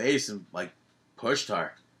Becky's face and like pushed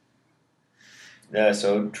her. Yeah,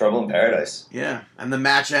 so trouble in paradise. Yeah, and the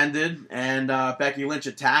match ended, and Becky Lynch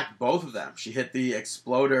attacked both of them. She hit the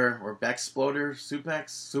exploder or Bexploder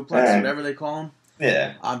suplex, whatever they call them.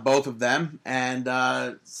 Yeah. On both of them, and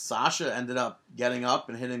Sasha ended up getting up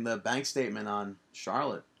and hitting the bank statement on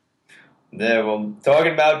Charlotte. Yeah, well,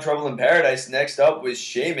 talking about trouble in paradise, next up was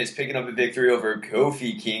Sheamus picking up a victory over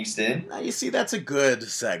Kofi Kingston. Now, you see, that's a good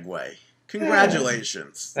segue.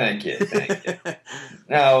 Congratulations. Thank you.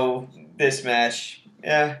 Now, this match,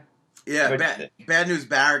 yeah. Yeah, Bad News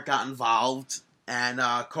Barrett got involved, and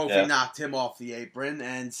Kofi knocked him off the apron,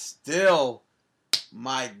 and still,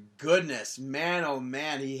 my goodness, man, oh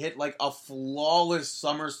man, he hit like a flawless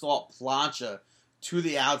somersault plancha to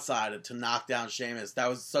the outside to knock down Sheamus. That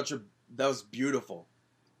was beautiful.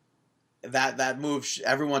 That move,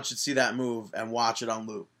 everyone should see that move and watch it on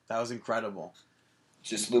loop. That was incredible.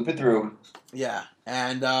 Just loop it through. Yeah,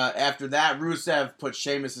 and after that, Rusev put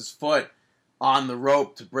Sheamus' foot on the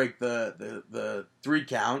rope to break the 3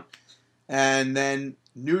 count, and then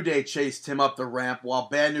New Day chased him up the ramp while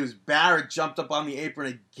Bad News Barrett jumped up on the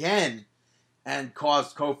apron again and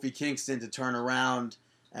caused Kofi Kingston to turn around,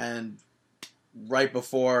 and right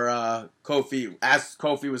before as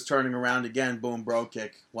Kofi was turning around again, boom, bro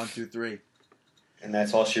kick, 1, 2, 3. And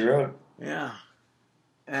that's all she wrote. Yeah.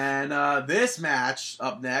 And this match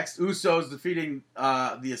up next, Usos defeating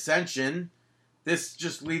the Ascension. This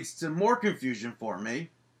just leads to more confusion for me.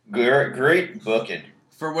 Great booking.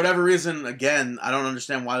 For whatever reason, again, I don't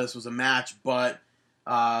understand why this was a match, but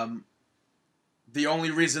the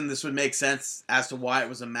only reason this would make sense as to why it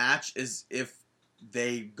was a match is if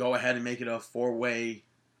they go ahead and make it a 4-way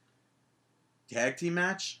tag team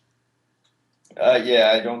match.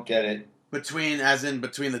 Yeah, I don't get it. Between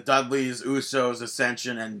the Dudleys, Usos,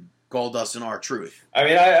 Ascension, and Goldust and R-Truth. I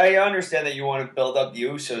mean, I understand that you want to build up the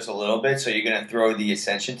Usos a little bit, so you're going to throw the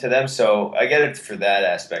Ascension to them, so I get it for that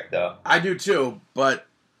aspect, though. I do too, but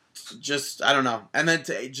just, I don't know. And then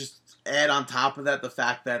to just add on top of that the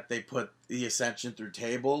fact that they put the Ascension through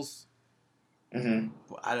tables. Mm-hmm.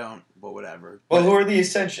 But whatever. Well, who are the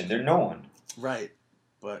Ascension? They're no one. Right,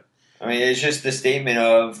 but... I mean, it's just the statement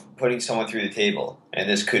of putting someone through the table, and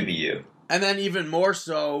this could be you. And then even more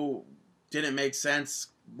so, didn't make sense,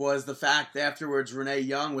 was the fact afterwards Renee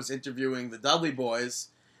Young was interviewing the Dudley Boys,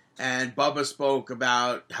 and Bubba spoke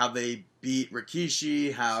about how they beat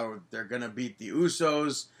Rikishi, how they're going to beat the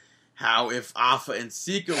Usos, how if Alpha and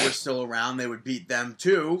Sika were still around, they would beat them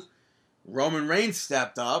too. Roman Reigns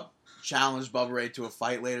stepped up, challenged Bubba Ray to a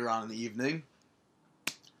fight later on in the evening.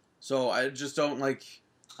 So I just don't I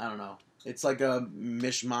don't know. It's like a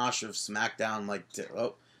mishmash of SmackDown,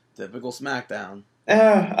 typical SmackDown.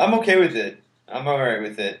 I'm okay with it. I'm alright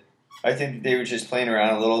with it. I think they were just playing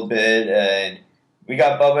around a little bit, and we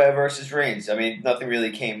got Bubba versus Reigns. I mean, nothing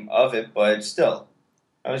really came of it, but still,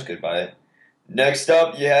 I was good by it. Next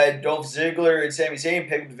up, you had Dolph Ziggler and Sami Zayn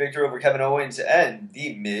pick up the victory over Kevin Owens and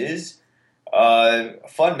The Miz.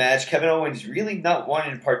 Fun match. Kevin Owens really not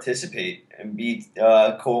wanting to participate and be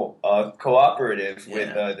cooperative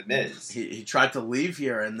with The Miz. He tried to leave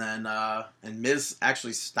here, and then and Miz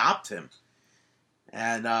actually stopped him.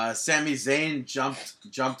 And Sami Zayn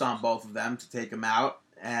jumped on both of them to take him out,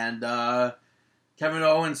 and Kevin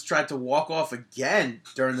Owens tried to walk off again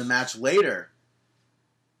during the match later.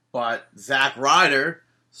 But Zack Ryder,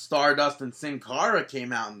 Stardust, and Sin Cara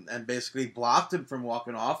came out and basically blocked him from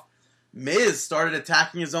walking off. Miz started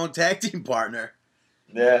attacking his own tag team partner.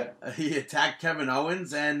 Yeah. He attacked Kevin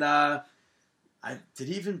Owens, and did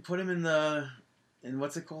he even put him in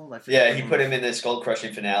what's it called? Yeah, he put him in the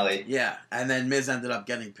skull-crushing finale. Yeah, and then Miz ended up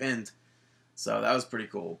getting pinned. So that was pretty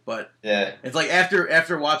cool. But yeah, it's like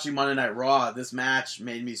after watching Monday Night Raw, this match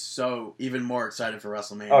made me so even more excited for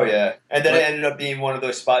WrestleMania. Oh, yeah. And then it ended up being one of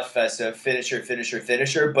those spot fests of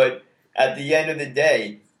finisher. But at the end of the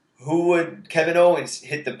day, who would Kevin Owens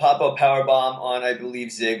hit the pop-up powerbomb on, I believe,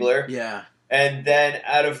 Ziggler? Yeah. And then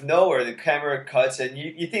out of nowhere, the camera cuts, and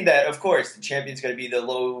you think that, of course, the champion's going to be the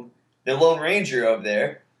Lone Ranger over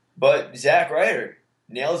there. But Zack Ryder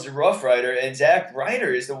nails the Rough Rider, and Zack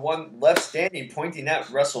Ryder is the one left standing pointing at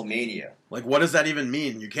WrestleMania. Like, what does that even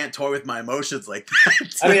mean? You can't toy with my emotions like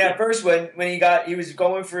that. I mean, at first, when he was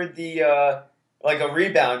going for the, a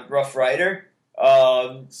rebound Rough Rider.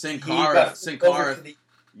 Sin Cara threw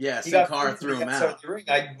him out. The ring.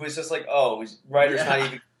 I was just like, oh, Ryder's not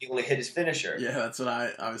even able to hit his finisher. Yeah, that's what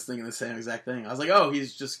I was thinking the same exact thing. I was like, oh,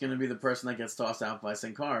 he's just going to be the person that gets tossed out by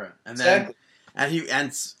Sin Cara. And then, exactly. And he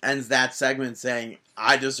ends that segment saying,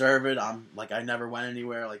 I deserve it. I'm like, I never went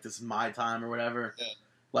anywhere. Like, this is my time or whatever. Yeah.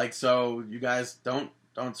 Like, so you guys don't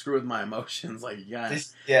don't screw with my emotions like you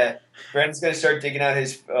guys. Yeah, Brandon's gonna start digging out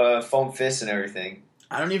his foam fists and everything.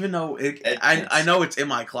 I don't even know. I know it's in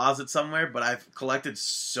my closet somewhere, but I've collected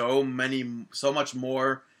so much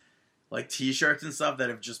more like T-shirts and stuff that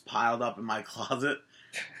have just piled up in my closet.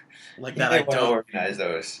 Like that, I don't organize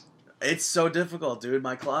those. It's so difficult, dude.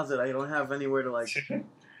 My closet, I don't have anywhere to like.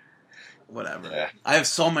 Whatever. Yeah. I have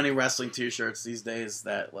so many wrestling T-shirts these days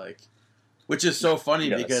that like, which is so funny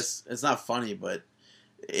because it's not funny, but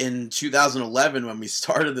in 2011 when we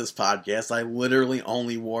started this podcast, I literally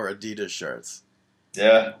only wore Adidas shirts.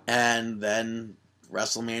 Yeah. And then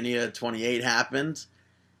WrestleMania 28 happened,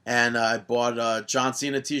 and I bought a John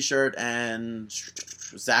Cena T-shirt and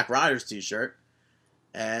Zack Ryder's T-shirt.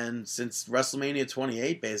 And since WrestleMania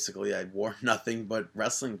 28, basically, I wore nothing but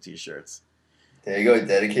wrestling T-shirts. There you go,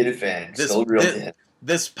 dedicated fan. Still real to him.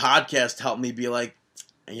 This podcast helped me be like,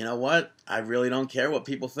 you know what? I really don't care what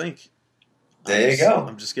people think. There you go.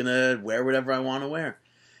 I'm just going to wear whatever I want to wear.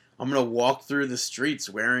 I'm going to walk through the streets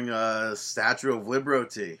wearing a Statue of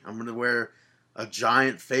Liberty. I'm going to wear a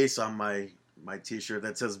giant face on my T-shirt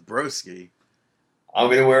that says Broski. I'm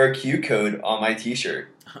going to wear a Q code on my T-shirt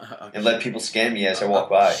and let people scan me as I walk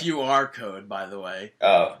by. QR code, by the way.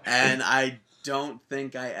 Oh. And I don't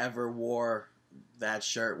think I ever wore that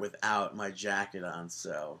shirt without my jacket on,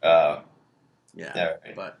 so. Oh. Yeah.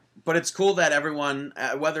 Right. But it's cool that everyone,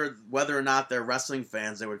 whether or not they're wrestling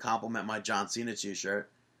fans, they would compliment my John Cena T-shirt.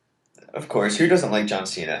 Of course. Who doesn't like John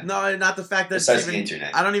Cena? No, not the fact that besides the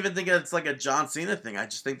internet. I don't even think it's like a John Cena thing. I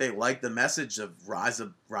just think they like the message of rise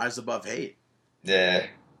above hate. Yeah.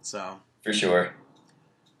 So. For sure.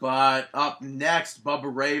 But up next,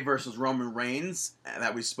 Bubba Ray versus Roman Reigns,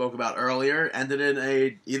 that we spoke about earlier, ended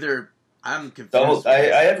in I'm confused.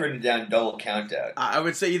 I have written down double countout. I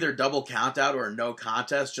would say either double countout or no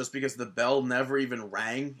contest, just because the bell never even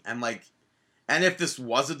rang, and if this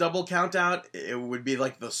was a double countout, it would be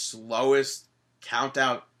like the slowest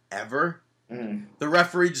countout ever. Mm. The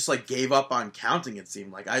referee just like gave up on counting. It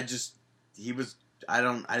seemed like I didn't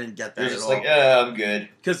get that You're at just all. like, I'm good.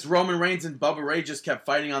 Because Roman Reigns and Bubba Ray just kept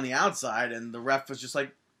fighting on the outside, and the ref was just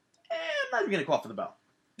like, I'm not even gonna call for the bell.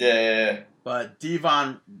 Yeah. But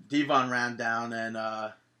Devon ran down and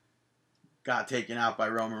got taken out by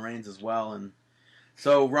Roman Reigns as well. And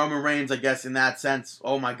so Roman Reigns, I guess in that sense,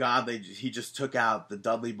 oh my God, he just took out the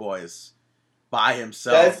Dudley Boys by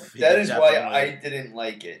himself. That is why I didn't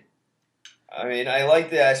like it. I mean, I like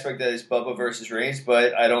the aspect that it's Bubba versus Reigns,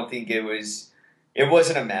 but I don't think it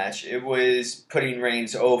wasn't a match. It was putting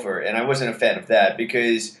Reigns over, and I wasn't a fan of that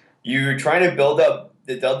because you're trying to build up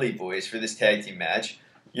the Dudley Boys for this tag team match.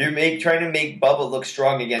 You're trying to make Bubba look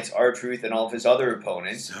strong against R-Truth and all of his other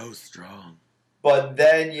opponents. So strong. But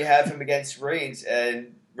then you have him against Reigns,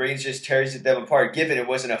 and Reigns just tears them apart, given it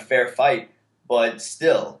wasn't a fair fight, but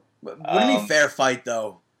still. What do you mean fair fight,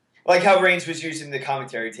 though? Like how Reigns was using the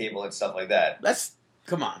commentary table and stuff like that.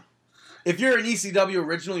 Come on. If you're an ECW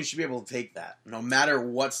original, you should be able to take that, no matter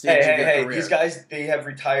what stage of your career. These guys, they have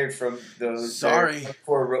retired from those hardcore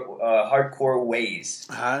ways.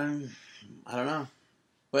 I don't know.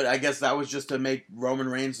 But I guess that was just to make Roman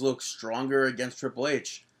Reigns look stronger against Triple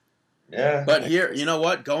H. Yeah. But here, you know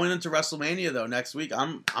what? Going into WrestleMania though next week,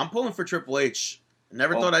 I'm pulling for Triple H.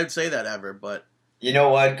 Never thought I'd say that ever, but you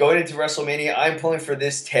know what? Going into WrestleMania, I'm pulling for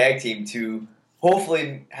this tag team to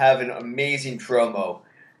hopefully have an amazing promo.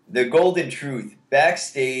 The Golden Truth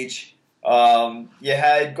backstage. You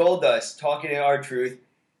had Goldust talking to R-Truth,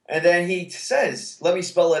 and then he says, "Let me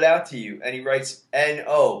spell it out to you," and he writes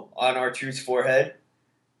N-O on R-Truth's forehead.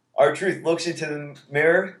 R-Truth looks into the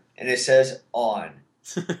mirror, and it says on.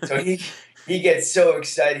 So he gets so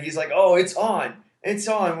excited. He's like, "Oh, it's on! It's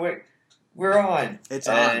on! We're on! It's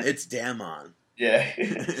on! It's damn on!" Yeah.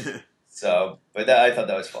 So, but I thought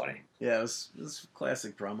that was funny. Yeah, it was a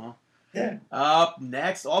classic promo. Yeah. Up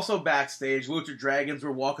next, also backstage, Lucha Dragons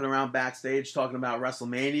were walking around backstage talking about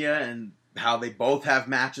WrestleMania and how they both have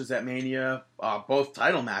matches at Mania, both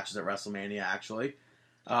title matches at WrestleMania, actually.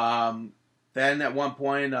 Then at one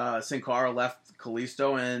point, Sin Cara left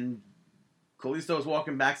Kalisto, and Kalisto was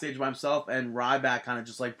walking backstage by himself, and Ryback kind of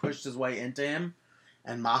just like pushed his way into him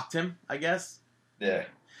and mocked him, I guess. Yeah.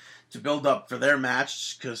 To build up for their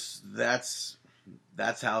match, because that's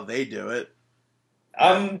how they do it.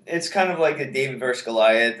 It's kind of like a David versus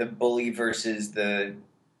Goliath, the bully versus the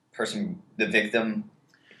victim,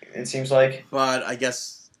 it seems like. But I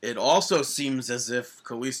guess it also seems as if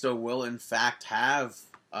Kalisto will in fact have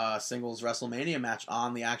a singles WrestleMania match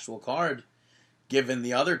on the actual card, given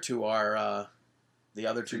the other two are the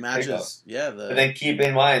other two matches. Yeah. But then keep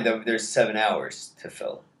in mind that there's 7 hours to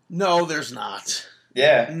fill. No, there's not.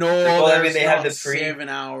 Yeah. No, well, I mean, there's they not have the free. 7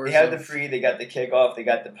 hours. They have the free. They got the kickoff. They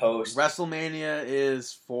got the post. WrestleMania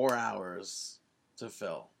is 4 hours to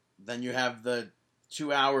fill. Then you have the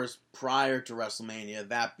 2 hours prior to WrestleMania,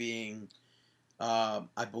 that being,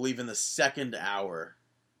 I believe, in the second hour.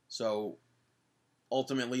 So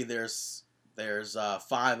ultimately, there's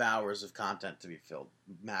 5 hours of content to be filled,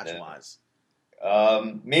 match-wise.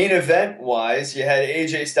 Main event-wise, you had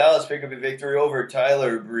AJ Styles pick up a victory over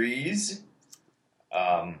Tyler Breeze.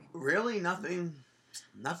 Really, nothing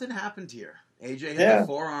happened here. AJ had Yeah. the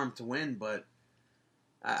forearm to win, but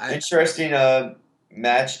Interesting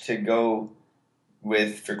match to go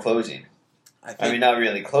with for closing. I mean, not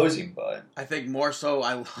really closing, but I think more so.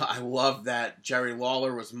 I love that Jerry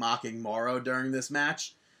Lawler was mocking Morrow during this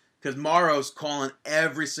match, because Morrow's calling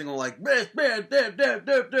every single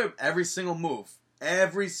every single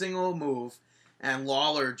move, and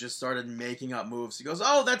Lawler just started making up moves. He goes,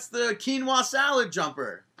 "Oh, that's the quinoa salad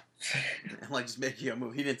jumper," and just making a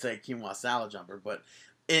move. He didn't say quinoa salad jumper, but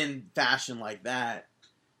in fashion like that,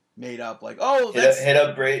 made up "Oh, that's hit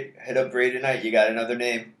up Bray tonight. You got another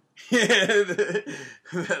name.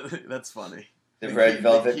 That's funny. The red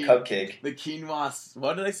velvet cupcake. The quinoa.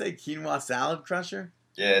 What did I say? Quinoa salad crusher.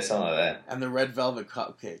 Yeah, something like that. And the red velvet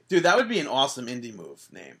cupcake, dude. That would be an awesome indie move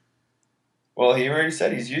name. Well, he already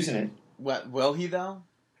said he's using it. What will he though?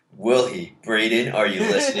 Will he, Braden? Are you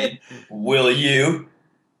listening? Will you?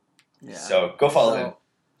 Yeah. So go follow him.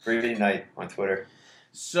 Braden Knight on Twitter.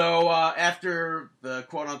 So after the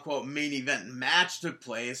quote-unquote main event match took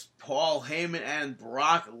place, Paul Heyman and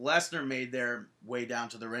Brock Lesnar made their way down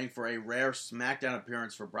to the ring for a rare SmackDown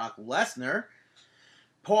appearance for Brock Lesnar.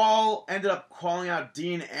 Paul ended up calling out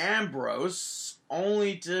Dean Ambrose,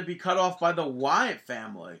 only to be cut off by the Wyatt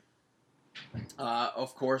family.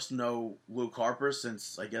 Of course, no Luke Harper,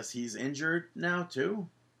 since I guess he's injured now too.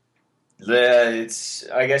 Yeah,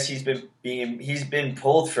 I guess he's been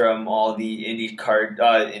pulled from all the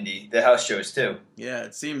the house shows too. Yeah,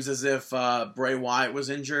 it seems as if Bray Wyatt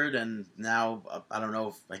was injured, and now I don't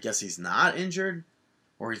know. I guess he's not injured,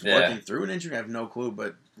 or he's working through an injury. I have no clue.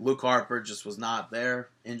 But Luke Harper just was not there,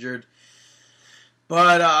 injured.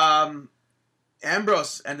 But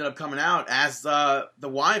Ambrose ended up coming out as the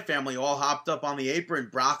Wyatt family all hopped up on the apron.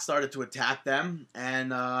 Brock started to attack them,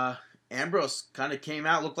 and Ambrose kind of came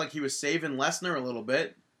out, looked like he was saving Lesnar a little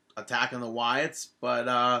bit, attacking the Wyatts,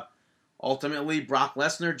 but ultimately Brock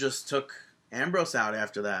Lesnar just took Ambrose out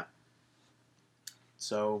after that.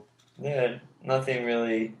 So yeah, nothing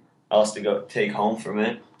really else to go take home from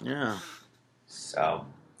it. Yeah. So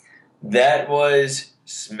that was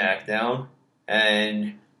SmackDown,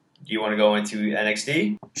 and do you want to go into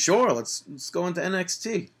NXT? Sure, let's go into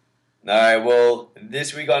NXT. All right, well,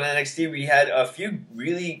 this week on NXT, we had a few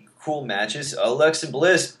really cool matches. Alexa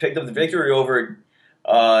Bliss picked up the victory over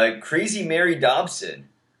Crazy Mary Dobson.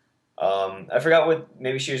 I forgot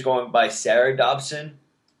maybe she was going by Sarah Dobson,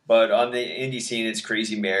 but on the indie scene, it's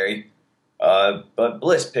Crazy Mary. But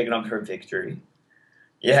Bliss picking up her victory.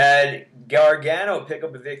 You had Gargano pick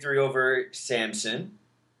up a victory over Samson,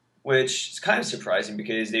 which is kind of surprising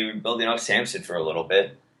because they were building up Samson for a little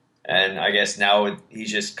bit. And I guess now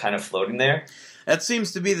he's just kind of floating there. That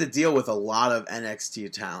seems to be the deal with a lot of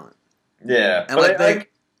NXT talent. Yeah. And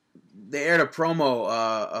they aired a promo,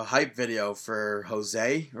 a hype video for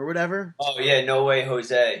Jose or whatever. Oh, yeah, No Way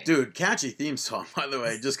Jose. Dude, catchy theme song, by the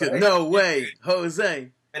way. Just because, No Way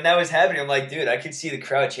Jose. And that was happening. I'm like, dude, I can see the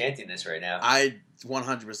crowd chanting this right now. I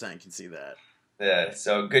 100% can see that. Yeah,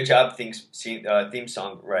 so good job, theme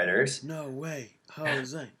song writers. No Way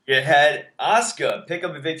Jose. You had Asuka pick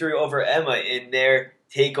up a victory over Emma in their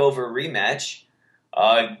TakeOver rematch.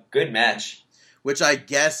 Good match. Which I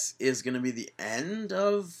guess is going to be the end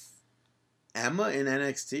of Emma in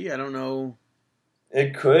NXT. I don't know.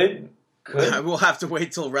 It could. We'll have to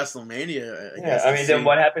wait till WrestleMania. I mean, then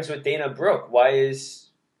what happens with Dana Brooke? Why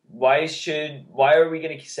are we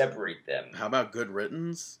going to separate them? How about Good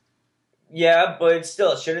Riddance? Yeah, but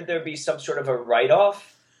still, shouldn't there be some sort of a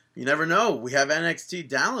write-off? You never know. We have NXT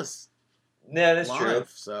Dallas. Yeah, that's live, true.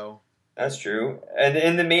 So that's true. And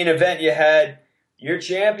in the main event, you had your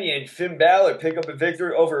champion Finn Balor pick up a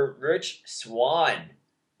victory over Rich Swann.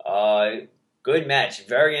 Good match,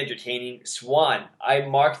 very entertaining. Swann, I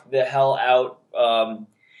marked the hell out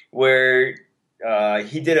where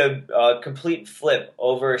he did a complete flip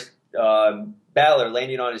over Balor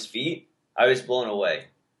landing on his feet. I was blown away.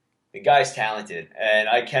 The guy's talented, and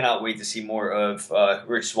I cannot wait to see more of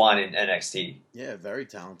Rich Swann in NXT. Yeah, very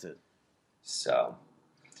talented. So,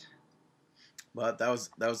 but that was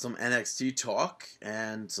some NXT talk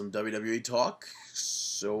and some WWE talk.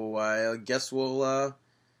 So I guess we'll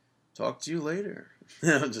talk to you later.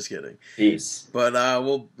 I'm just kidding. Peace. But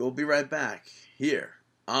we'll be right back here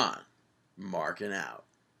on Markin Out.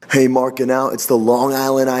 Hey, Markin Out, it's the Long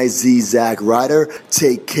Island IZ Zack Ryder.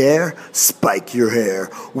 Take care, spike your hair.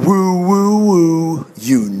 Woo, woo, woo,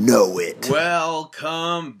 you know it.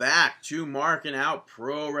 Welcome back to Markin Out,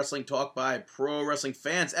 Pro Wrestling Talk by Pro Wrestling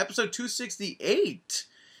Fans, episode 268.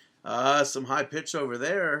 Some high pitch over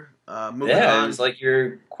there. Moving on. It was like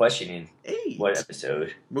you're questioning 8. what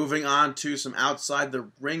episode. Moving on to some outside the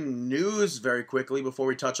ring news very quickly before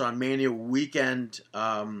we touch on Mania weekend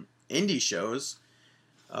indie shows.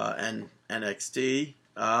 And NXT,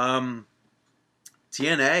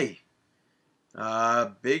 TNA,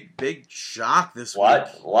 big shock this week. A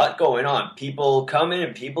lot going on. People coming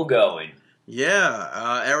and people going.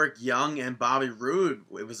 Yeah, Eric Young and Bobby Roode.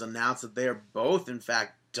 It was announced that they are both, in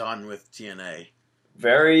fact, done with TNA.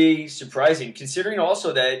 Very surprising, considering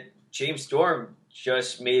also that James Storm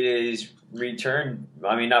just made his return.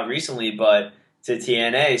 I mean, not recently, but to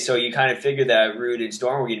TNA, so you kind of figure that Rude and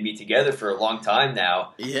Storm were going to be together for a long time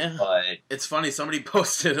now. Yeah, but it's funny. Somebody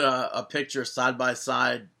posted a picture side by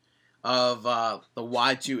side of the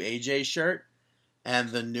Y2 AJ shirt and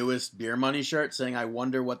the newest Beer Money shirt, saying, "I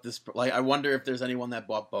wonder what this like. I wonder if there's anyone that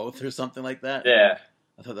bought both or something like that." Yeah,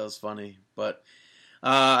 I thought that was funny, but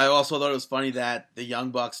I also thought it was funny that the Young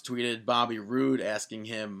Bucks tweeted Bobby Roode asking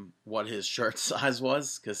him what his shirt size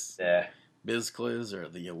was because. Yeah. BizCliz or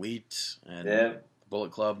the Elite and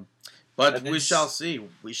Bullet Club. But we shall see.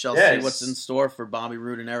 We shall see what's in store for Bobby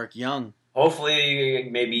Roode and Eric Young. Hopefully,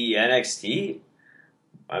 maybe NXT.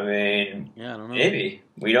 I mean, I don't know. Maybe.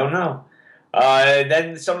 We don't know.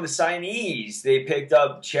 Then some of the signees. They picked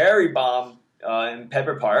up Cherry Bomb and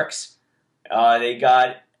Pepper Parks. They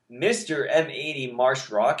got Mr. M80 Marsh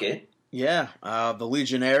Rocket. Yeah, the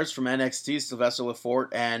Legionnaires from NXT, Sylvester Lefort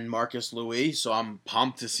and Marcus Louis, so I'm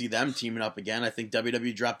pumped to see them teaming up again. I think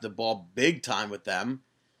WWE dropped the ball big time with them.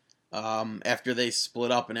 After they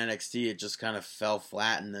split up in NXT, it just kind of fell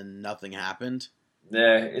flat and then nothing happened.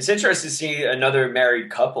 Yeah, it's interesting to see another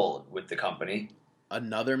married couple with the company.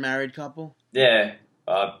 Another married couple? Yeah,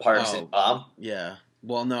 Parks and Bomb. Yeah.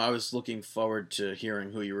 Well, no, I was looking forward to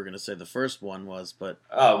hearing who you were going to say the first one was, but...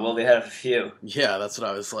 Oh, well, they had a few. Yeah, that's what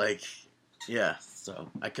I was like. Yeah, so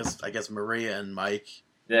I guess Maria and Mike.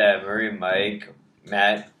 Yeah, Maria and Mike,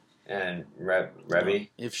 Matt, and Revy.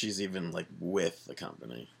 If she's even, like, with the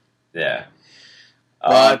company. Yeah.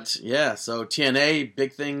 But, so TNA,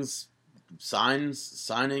 big things,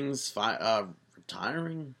 signings,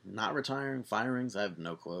 retiring, not retiring, firings, I have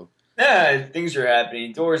no clue. Yeah, things are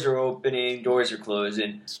happening. Doors are opening. Doors are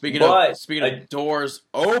closing. Speaking of doors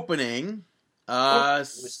opening,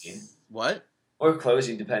 what? Or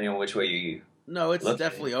closing, depending on which way you. No, it's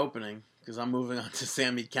definitely opening because I'm moving on to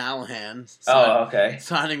Sami Callihan. Okay.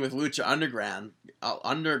 Signing with Lucha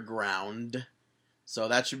Underground. So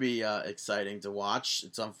that should be exciting to watch.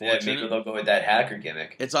 It's unfortunate. Yeah, maybe they'll go with that hacker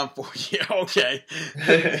gimmick. It's unfortunate. Yeah, okay.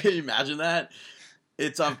 Can you imagine that?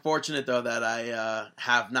 It's unfortunate, though, that I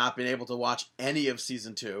have not been able to watch any of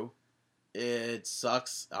Season 2. It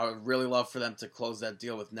sucks. I would really love for them to close that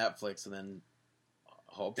deal with Netflix and then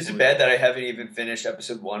hopefully... Is it bad that I haven't even finished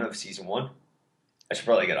Episode 1 of Season 1? I should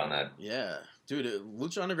probably get on that. Yeah. Dude,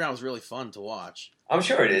 Lucha Underground was really fun to watch. I'm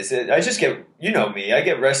sure it is. I just get... You know me. I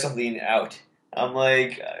get wrestling out. I'm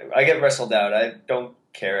like... I get wrestled out. I don't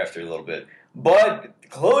care after a little bit. But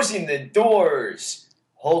closing the doors...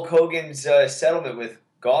 Hulk Hogan's settlement with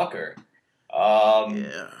Gawker.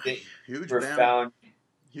 Huge Bam.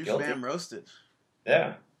 Huge guilty. Bam roasted.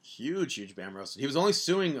 Yeah. Huge Bam roasted. He was only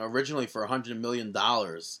suing originally for $100 million.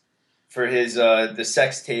 For his the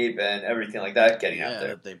sex tape and everything like that getting out there.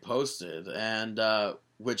 That they posted. And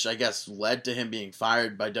which I guess led to him being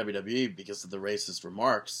fired by WWE because of the racist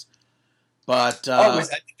remarks. But was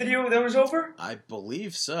that the video that was over? I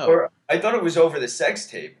believe so. Or I thought it was over the sex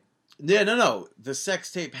tape. Yeah, no. The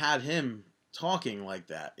sex tape had him talking like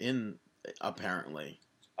that apparently.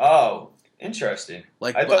 Oh, interesting.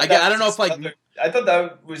 Like I don't know if like I thought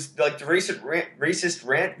that was like the racist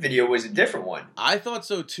rant video was a different one. I thought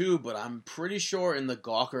so too, but I'm pretty sure in the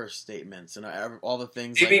Gawker statements and all the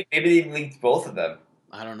things. Maybe they linked both of them.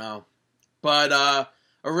 I don't know, but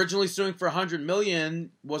originally suing for $100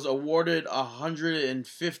 million was awarded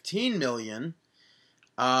 $115 million.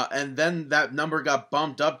 And then that number got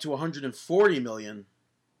bumped up to $140 million.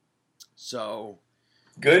 So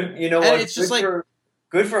good, you know what? It's just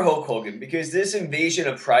good for Hulk Hogan because this invasion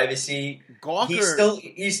of privacy. Gawker,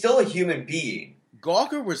 he's still a human being.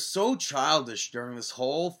 Gawker was so childish during this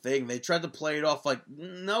whole thing. They tried to play it off like,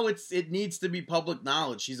 no, it needs to be public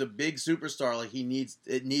knowledge. He's a big superstar. Like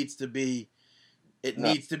it needs to be it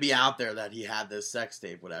needs to be out there that he had this sex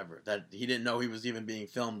tape, whatever, that he didn't know he was even being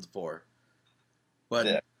filmed for.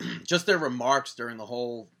 But just their remarks during the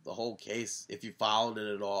whole case, if you followed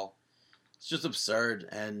it at all, it's just absurd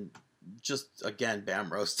and just again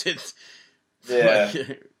bam roasted. Yeah.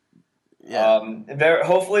 Yeah.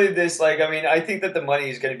 Hopefully this, I think that the money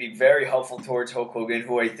is going to be very helpful towards Hulk Hogan,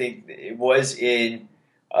 who I think was in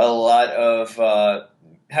a lot of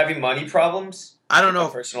having money problems. I don't know.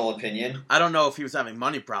 Personal opinion. I don't know if he was having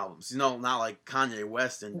money problems. Not like Kanye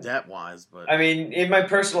West in debt wise, but I mean, in my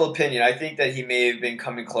personal opinion, I think that he may have been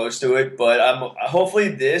coming close to it. But hopefully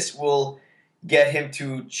this will get him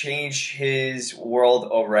to change his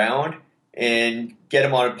world around and get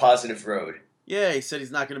him on a positive road. Yeah, he said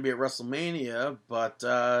he's not going to be at WrestleMania, but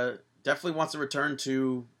definitely wants to return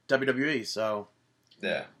to WWE. So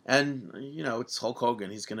yeah, and it's Hulk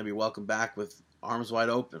Hogan. He's going to be welcomed back with arms wide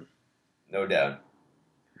open. No doubt.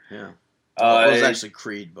 Yeah. It was actually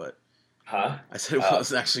Creed, but... Huh? I said it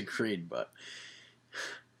was actually Creed, but...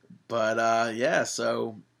 But, yeah,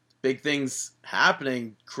 so... Big things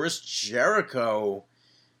happening. Chris Jericho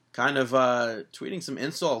kind of tweeting some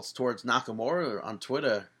insults towards Nakamura on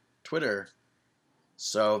Twitter.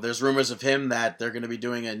 So there's rumors of him that they're going to be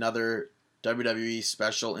doing another WWE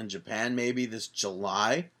special in Japan maybe this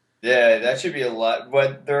July. Yeah, that should be a lot.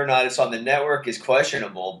 Whether or not it's on the network is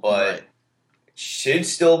questionable, but... Right. Should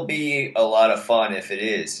still be a lot of fun if it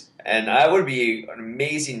is. And that would be an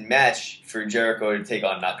amazing match for Jericho to take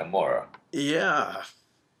on Nakamura. Yeah.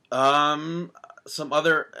 Some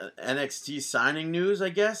other NXT signing news, I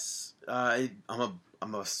guess. I'm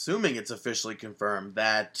assuming it's officially confirmed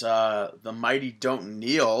that the Mighty Don't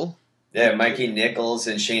Kneel. Yeah, Mikey Nichols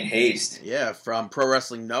and Shane Haste. Yeah, from Pro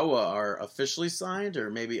Wrestling Noah are officially signed, or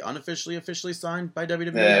maybe officially signed by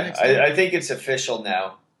WWE. Yeah, I think it's official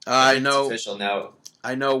now. I know. It's official now.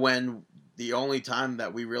 I know when the only time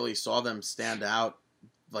that we really saw them stand out,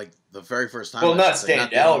 like the very first time. Well, not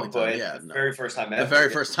stand out, but the very first time ever. The very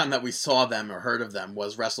first time that we saw them or heard of them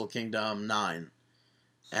was Wrestle Kingdom 9,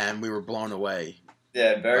 and we were blown away.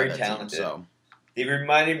 Yeah, very talented. Team, so. They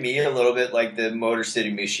reminded me a little bit like the Motor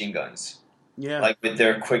City Machine Guns. Yeah, like with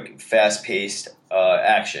their quick, fast-paced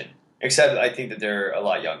action. Except I think that they're a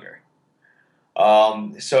lot younger.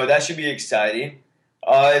 So that should be exciting.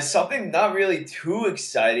 Something not really too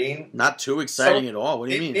exciting. Not too exciting at all. What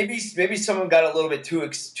do you mean? Maybe someone got a little bit too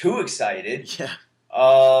excited. Yeah.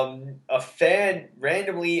 A fan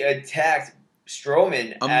randomly attacked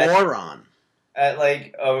Strowman. Moron. At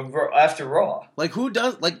after Raw. Like who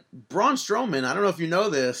does Braun Strowman? I don't know if you know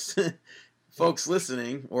this, folks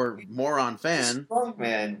listening or moron fan.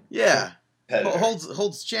 Strongman. Yeah.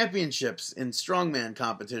 Holds championships in strongman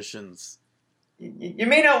competitions. You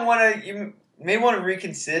may not want to. You may want to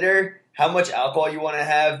reconsider how much alcohol you want to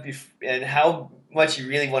have and how much you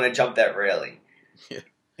really want to jump that railing. Yeah.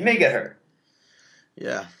 You may get hurt.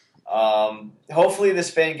 Yeah. Hopefully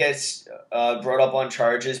this fan gets brought up on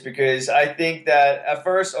charges because I think that at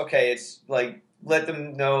first, okay, it's like let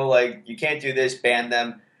them know you can't do this, ban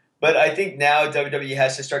them. But I think now WWE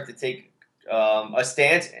has to start to take a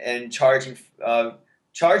stance and charging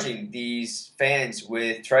these fans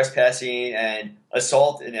with trespassing and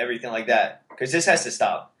assault and everything like that. Because this has to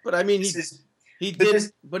stop. But I mean, he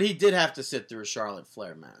did have to sit through a Charlotte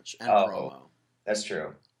Flair match and promo. That's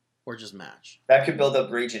true. Or just match. That could build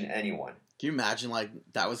up rage in anyone. Can you imagine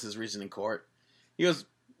that was his reason in court? He goes,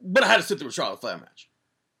 but I had to sit through a Charlotte Flair match.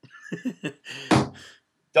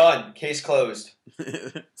 Done. Case closed.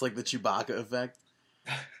 It's like the Chewbacca effect.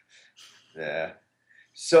 Yeah.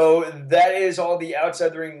 So that is all the outside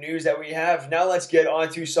the ring news that we have. Now let's get on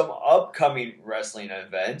to some upcoming wrestling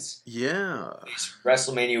events. Yeah. It's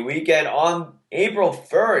WrestleMania weekend on April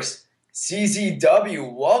 1st.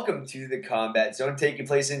 CZW, welcome to the Combat Zone, taking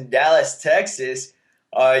place in Dallas, Texas.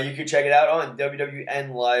 You can check it out on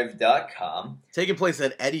WWNlive.com. Taking place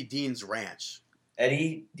at Eddie Dean's Ranch.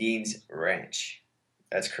 Eddie Dean's Ranch.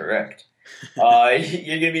 That's correct.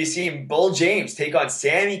 You're going to be seeing Bull James take on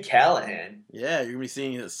Sami Callihan. Yeah, you're going to be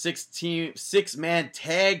seeing a six-man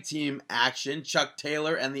tag team action. Chuck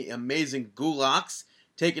Taylor and the Amazing Gulaks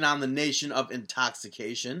taking on the Nation of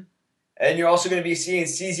Intoxication. And you're also going to be seeing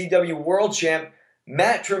CZW World Champ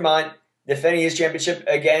Matt Tremont defending his championship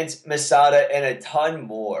against Masada and a ton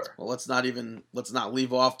more. Well, let's not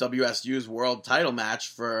leave off WSU's world title match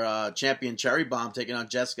for champion Cherry Bomb taking on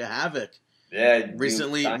Jessica Havoc. Yeah,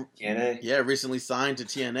 recently signed to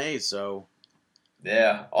TNA. So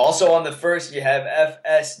yeah. Also on the 1st, you have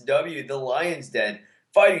FSW, the Lions Den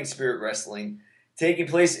Fighting Spirit Wrestling, taking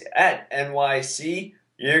place at NYC.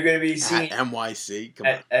 You're going to be seeing at NYC. Come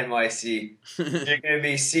at NYC. You're going to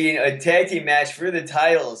be seeing a tag team match for the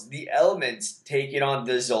titles. The Elements taking on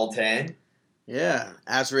the Zoltan. Yeah,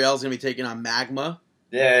 Azrael's going to be taking on Magma.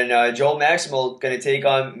 Then Joel Maximal going to take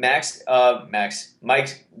on Mike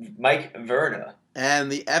Verna.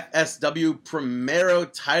 And the FSW Primero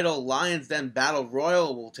title Lions Den Battle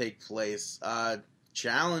Royal will take place.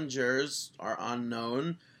 Challengers are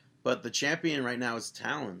unknown, but the champion right now is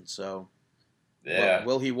Talon. So, Yeah.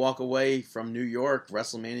 will he walk away from New York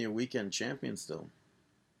WrestleMania weekend champion still?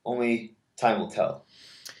 Only time will tell.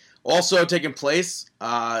 Also taking place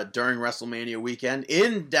during WrestleMania weekend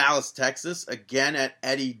in Dallas, Texas, again at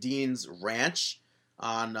Eddie Dean's Ranch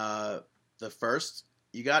on the 1st.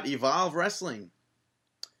 You got Evolve Wrestling.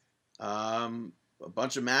 A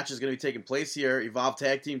bunch of matches going to be taking place here. Evolve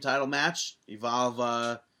Tag Team title match. The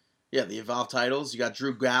Evolve titles. You got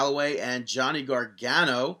Drew Galloway and Johnny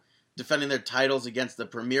Gargano defending their titles against the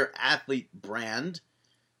Premier Athlete brand.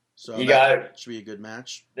 So that should be a good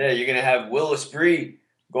match. Yeah, you're going to have Will Ospreay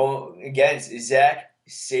going against Zack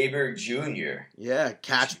Sabre Jr. Yeah,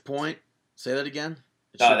 Catch Point. Say that again.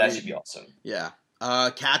 Should be awesome. Yeah.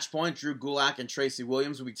 Catch Point, Drew Gulak and Tracy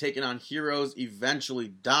Williams will be taking on Heroes Eventually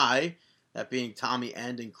Die. That being Tommy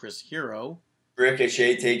End and Chris Hero.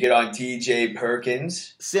 Ricochet taking on TJ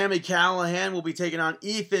Perkins. Sami Callihan will be taking on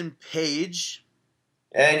Ethan Page.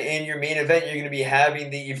 And in your main event, you're going to be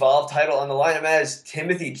having the Evolve title on the lineup as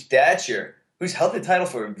Timothy Thatcher, who's held the title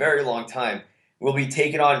for a very long time, will be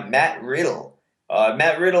taking on Matt Riddle.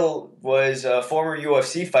 Matt Riddle was a former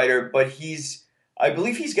UFC fighter, but I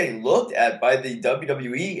believe he's getting looked at by the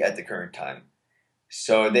WWE at the current time.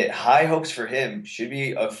 So that high hopes for him. Should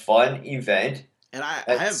be a fun event. And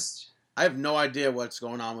I have no idea what's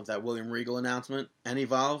going on with that William Regal announcement and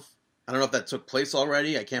Evolve. I don't know if that took place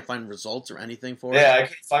already. I can't find results or anything for it. Yeah, I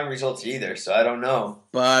couldn't find results either, so I don't know.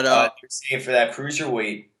 But they're saying for that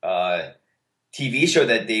Cruiserweight TV show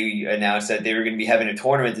that they announced that they were going to be having a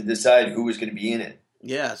tournament to decide who was going to be in it.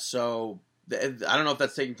 Yeah, so I don't know if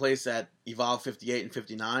that's taking place at Evolve 58 and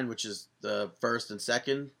 59, which is the first and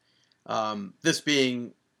second. This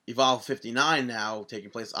being Evolve 59 now, taking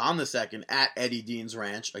place on the 2nd at Eddie Dean's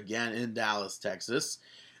Ranch, again in Dallas, Texas.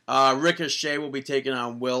 Ricochet will be taking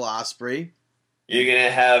on Will Ospreay. You're going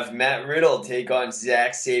to have Matt Riddle take on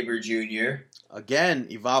Zack Sabre Jr. Again,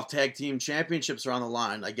 Evolve Tag Team Championships are on the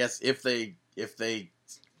line. I guess if they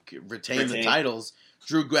retain the titles.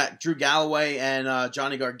 Drew Galloway and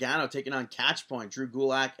Johnny Gargano taking on Catch Point, Drew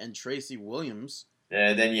Gulak and Tracy Williams.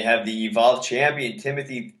 And then you have the Evolve champion,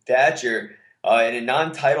 Timothy Thatcher, in a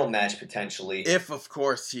non-title match potentially. If, of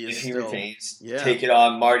course, he retains. Yeah. Take it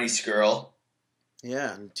on Marty Scurll.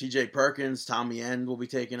 Yeah, and TJ Perkins, Tommy End will be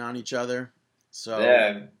taking on each other.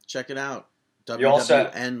 So check it out.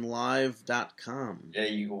 WWNlive.com. Yeah,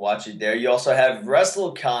 you can watch it there. You also have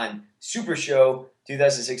WrestleCon Super Show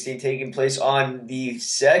 2016 taking place on the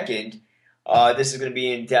 2nd. This is going to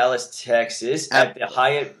be in Dallas, Texas, at the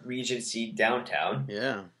Hyatt Regency downtown.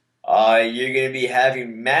 Yeah. You're going to be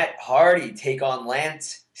having Matt Hardy take on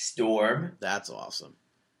Lance Storm. That's awesome.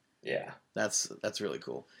 Yeah. That's really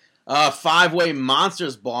cool. 5-way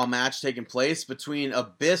Monsters Ball match taking place between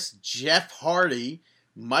Abyss, Jeff Hardy,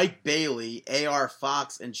 Mike Bailey, AR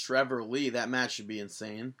Fox, and Trevor Lee. That match should be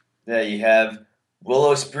insane. Yeah, you have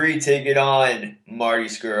Will Ospreay taking on Marty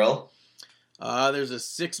Scurll. There's a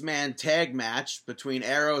 6-man tag match between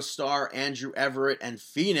Aerostar, Andrew Everett, and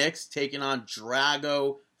Phoenix taking on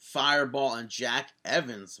Drago, Fireball, and Jack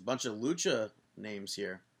Evans. A bunch of lucha names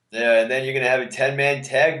here. Yeah, and then you're going to have a 10-man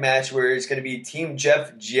tag match where it's going to be Team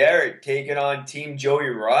Jeff Jarrett taking on Team Joey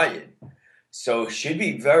Ryan. So should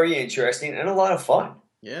be very interesting and a lot of fun.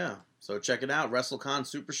 Yeah, so check it out. WrestleCon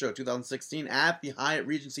Super Show 2016 at the Hyatt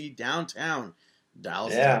Regency downtown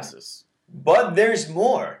Dallas, Texas. But there's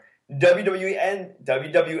more.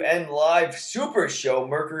 WWN Live Super Show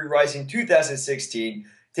Mercury Rising 2016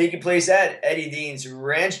 taking place at Eddie Dean's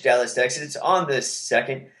Ranch, Dallas, Texas on the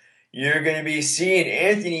 2nd. You're going to be seeing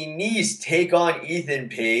Anthony Nese take on Ethan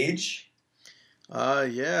Page.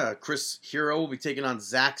 Chris Hero will be taking on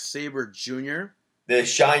Zack Sabre Jr. The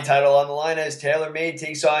Shine title on the line as Taylor Made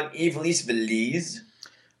takes on Ivelisse Belize.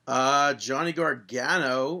 Johnny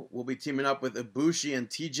Gargano will be teaming up with Ibushi and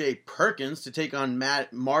TJ Perkins to take on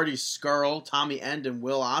Marty Scurll, Tommy End, and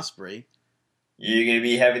Will Ospreay. You're going to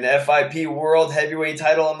be having the FIP World Heavyweight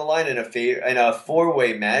title on the line in a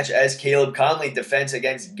 4-way match as Caleb Conley defends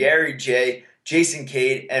against Gary J, Jason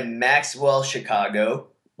Cade, and Maxwell Chicago.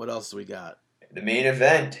 What else do we got? The main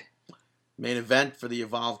event. Main event for the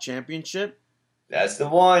Evolve Championship. That's the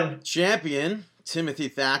one. Champion, Timothy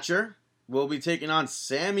Thatcher, will be taking on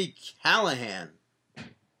Sami Callihan.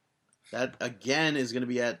 That, again, is going to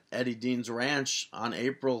be at Eddie Dean's Ranch on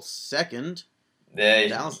April 2nd.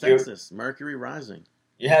 Dallas, Texas. Mercury Rising.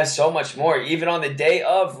 You have so much more. Even on the day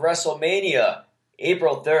of WrestleMania,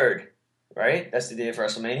 April 3rd, right? That's the day of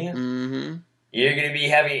WrestleMania? Mm-hmm. You're going to be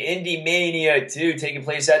having Indie Mania 2 taking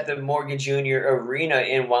place at the Morgan Jr. Arena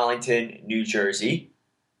in Wallington, New Jersey.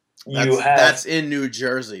 That's in New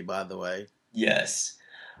Jersey, by the way. Yes.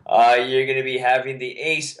 You're going to be having the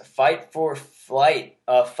Ace Fight for Flight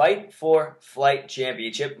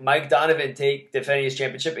Championship. Mike Donovan defending his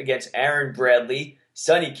championship against Aaron Bradley,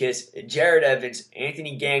 Sonny Kiss, Jared Evans,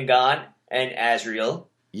 Anthony Gangon, and Azriel.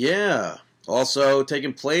 Yeah. Also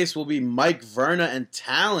taking place will be Mike Verna and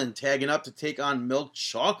Talon tagging up to take on Milk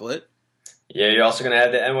Chocolate. Yeah, you're also going to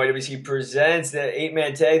have the NYWC Presents, the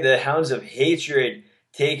 8-man tag, the Hounds of Hatred,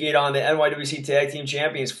 taking on the NYWC Tag Team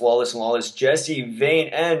Champions, Flawless and Lawless, Jesse Vane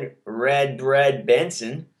and Red Bread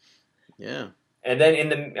Benson. Yeah. And then in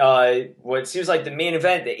the what seems like the main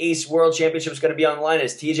event, the Ace World Championship is going to be on the line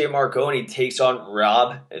as TJ Marconi takes on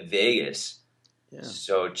Rob Vegas. Yeah.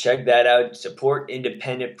 So check that out. Support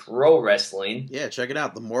independent pro wrestling. Yeah, check it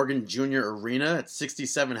out. The Morgan Jr. Arena at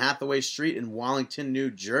 67 Hathaway Street in Wallington,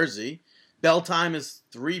 New Jersey. Bell time is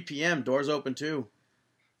 3 p.m. Doors open too.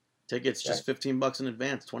 Tickets just $15 in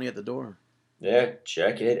advance, 20 at the door. Yeah,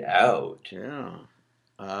 check it out. Yeah.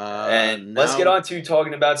 And let's get on to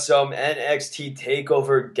talking about some NXT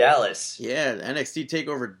TakeOver Dallas. Yeah, NXT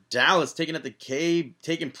TakeOver Dallas taking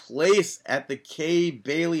place at the Kay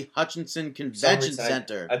Bailey Hutchinson Convention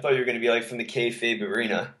Center. I thought you were going to be like from the Kayfabe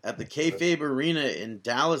Arena. At the Kayfabe Arena in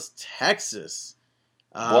Dallas, Texas.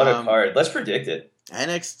 What a card. Let's predict it.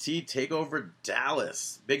 NXT TakeOver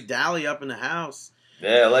Dallas. Big Dally up in the house.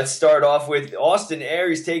 Yeah, let's start off with Austin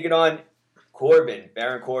Aries taking on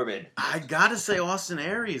Baron Corbin. I gotta say Austin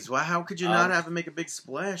Aries. Why? How could you not have him make a big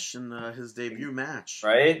splash in his debut match?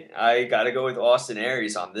 Right? I gotta go with Austin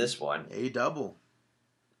Aries on this one. A double.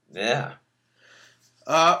 Yeah.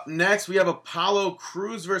 Next, we have Apollo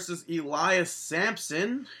Crews versus Elias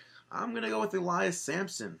Sampson. I'm gonna go with Elias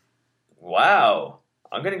Sampson. Wow.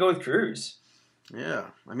 I'm gonna go with Crews. Yeah.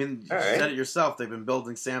 I mean, you said it yourself. They've been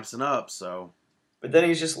building Sampson up, so. But then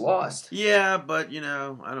he's just lost. Yeah, but, I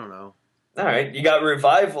don't know. All right, you got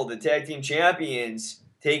Revival, the tag team champions,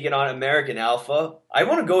 taking on American Alpha. I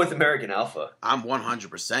want to go with American Alpha. I'm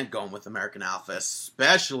 100% going with American Alpha,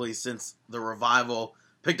 especially since the Revival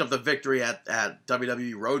picked up the victory at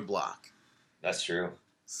WWE Roadblock. That's true.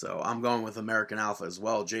 So I'm going with American Alpha as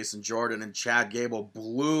well. Jason Jordan and Chad Gable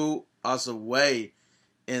blew us away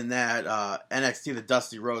in that NXT The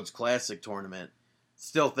Dusty Rhodes Classic tournament.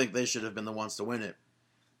 Still think they should have been the ones to win it.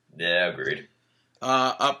 Yeah, agreed.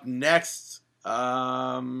 Up next,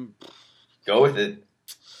 go with it.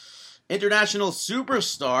 International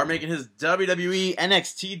Superstar making his WWE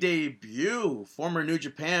NXT debut. Former New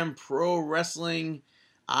Japan Pro Wrestling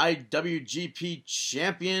IWGP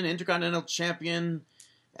Champion, Intercontinental Champion,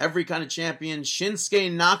 every kind of champion.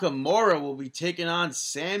 Shinsuke Nakamura will be taking on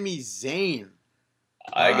Sami Zayn.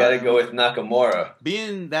 I gotta go with Nakamura.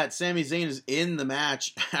 Being that Sami Zayn is in the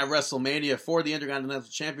match at WrestleMania for the Intercontinental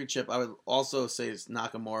Championship, I would also say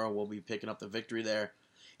Nakamura will be picking up the victory there.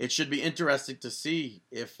 It should be interesting to see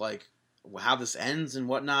if, how this ends and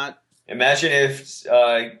whatnot. Imagine if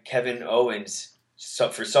Kevin Owens,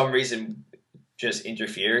 for some reason, just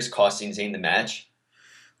interferes, costing Zayn the match.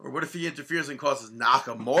 Or what if he interferes and causes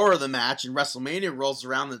Nakamura the match, and WrestleMania rolls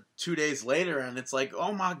around 2 days later, and it's like,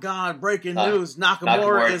 oh my God, breaking news!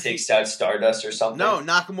 Nakamura takes out Stardust or something. No,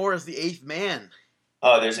 Nakamura is the 8th man.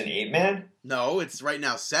 Oh, there's an 8-man? No, it's right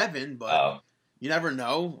now 7, but you never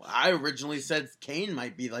know. I originally said Kane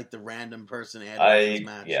might be the random person added to this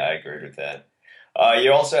match. Yeah, I agree with that.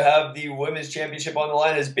 You also have the Women's Championship on the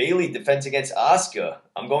line as Bayley defends against Asuka.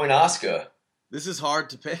 I'm going Asuka. This is hard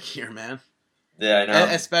to pick here, man. Yeah, I know.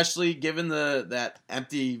 Especially given that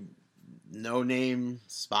empty no-name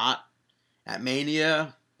spot at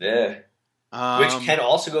Mania. Yeah. Which can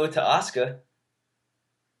also go to Asuka.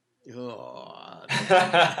 Oh,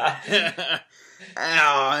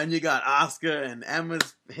 and you got Asuka and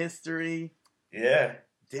Emma's history. Yeah.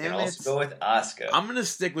 Damn can it. Also go with Asuka. I'm going to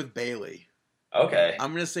stick with Bayley. Okay.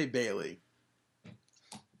 I'm going to say Bayley.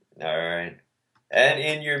 All right. And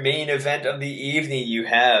in your main event of the evening, you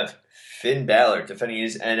have Finn Balor defending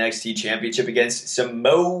his NXT Championship against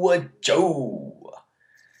Samoa Joe.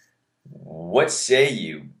 What say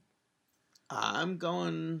you? I'm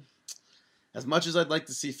going... As much as I'd like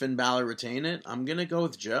to see Finn Balor retain it, I'm going to go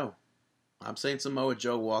with Joe. I'm saying Samoa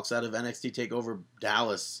Joe walks out of NXT TakeOver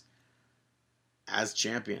Dallas as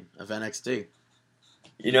champion of NXT.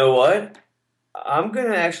 You know what? I'm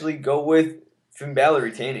going to actually go with Finn Balor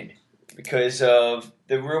retaining. because of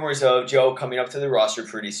the rumors of Joe coming up to the roster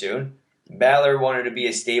pretty soon. Balor wanted to be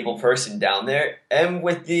a stable person down there, and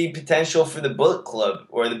with the potential for the Bullet Club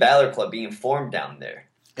or the Balor Club being formed down there.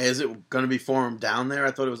 Is it going to be formed down there?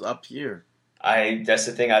 I thought it was up here. That's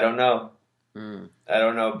the thing. I don't know. I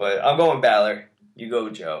don't know, but I'm going Balor. You go,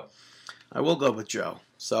 Joe. I will go with Joe.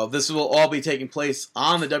 So this will all be taking place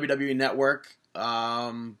on the WWE Network.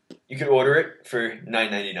 You can order it for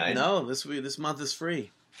 $9.99. No, this month is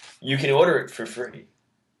free. You can order it for free.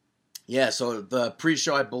 Yeah, so the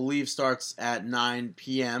pre-show, I believe, starts at 9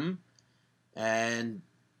 p.m. and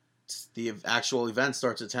the actual event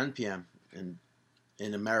starts at 10 p.m.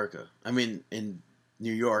 in America. I mean, in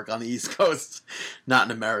New York on the East Coast, not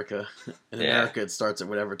in America. In America, it starts at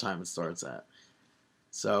whatever time it starts at.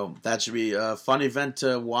 So that should be a fun event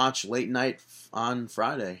to watch late night on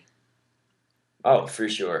Friday. Oh, for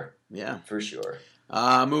sure. Yeah. For sure.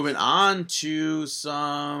 Moving on to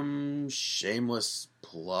some shameless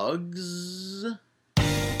plugs.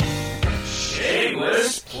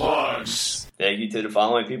 Shameless plugs. Thank you to the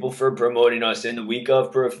following people for promoting us in the week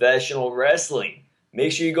of professional wrestling.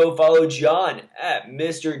 Make sure you go follow John at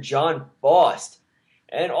Mr. John Bost.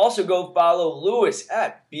 And also go follow Lewis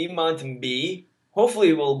at BMountainB.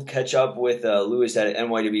 Hopefully we'll catch up with Lewis at an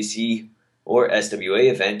NYWC or SWA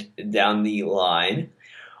event down the line.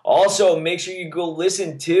 Also, make sure you go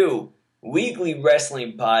listen to Weekly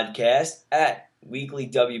Wrestling Podcast at Weekly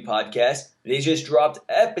W Podcast. They just dropped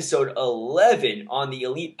episode 11 on the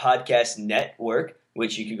Elite Podcast Network,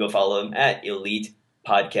 which you can go follow them at Elite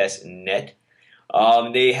Podcast Net.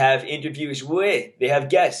 They have interviews with, they have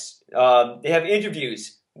guests, they have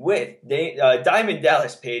interviews with Diamond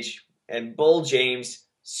Dallas Page and Bull James,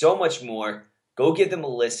 so much more. Go give them a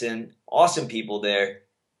listen. Awesome people there.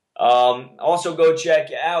 Also go check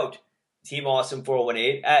out Team Awesome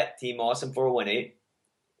 418 at Team Awesome 418.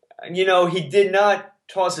 You know, he did not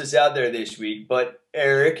toss us out there this week, but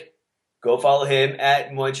Eric, go follow him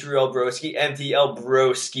at Montreal Broski, MTL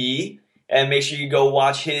Broski, and make sure you go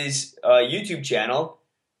watch his YouTube channel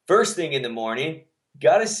first thing in the morning.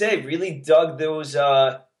 Gotta say, really dug those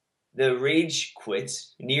the Rage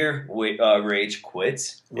Quits, near Rage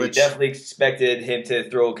Quits. They definitely expected him to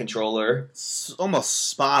throw a controller. It's almost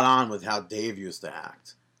spot on with how Dave used to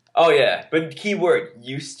act. Oh, yeah. But keyword,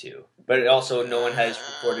 used to. But also, no one has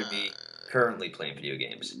reported me currently playing video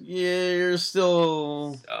games. Yeah, you're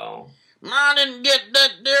still... So... I didn't get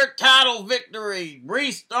their title victory.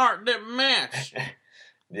 Restart the match.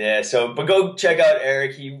 Yeah, but go check out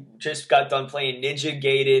Eric. He just got done playing Ninja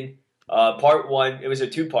Gaiden. Part 1, it was a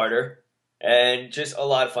 2-parter, and just a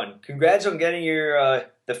lot of fun. Congrats on getting your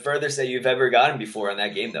the furthest that you've ever gotten before on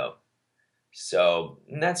that game, though. So,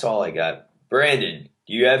 that's all I got. Brandon,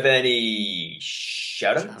 do you have any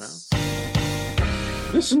shout-outs?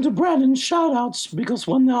 Listen to Brandon's shout-outs, because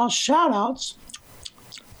when there are shout-outs,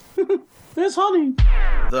 there's honey.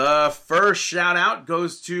 The first shout-out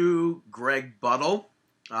goes to Greg Buttle.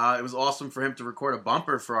 It was awesome for him to record a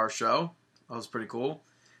bumper for our show. That was pretty cool.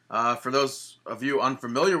 For those of you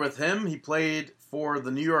unfamiliar with him, he played for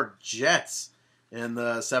the New York Jets in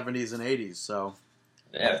the 70s and 80s. So,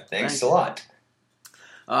 yeah, thanks a lot.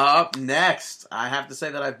 Up next, I have to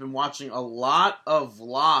say that I've been watching a lot of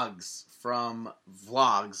vlogs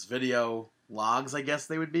video logs, I guess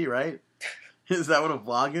they would be, right? Is that what a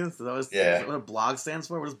vlog is? Is that what a blog stands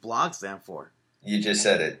for? What does blog stand for? You just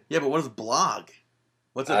said it. Yeah, but what is blog?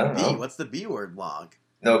 What's a B? What's the B word, blog?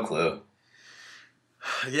 No clue.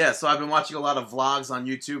 Yeah, so I've been watching a lot of vlogs on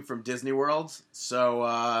YouTube from Disney World.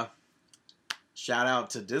 So, shout out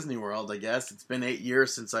to Disney World, I guess. It's been 8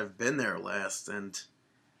 years since I've been there last, and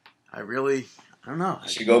I don't know. You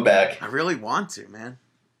should go back. I really want to, man.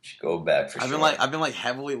 You should go back for sure. I've been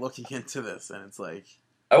heavily looking into this, and it's like...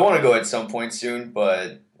 I want to go at some point soon,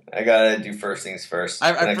 but I gotta do first things first.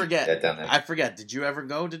 I forget. Get down there. I forget. Did you ever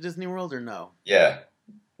go to Disney World or no? Yeah.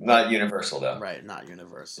 Not Universal, though. Right, not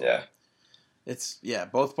Universal. Yeah.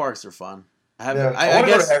 Both parks are fun. I want to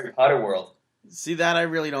go to Harry Potter World. See, that I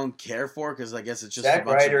really don't care for, because I guess it's just Zack a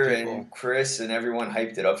bunch Ryder of people. and Chris and everyone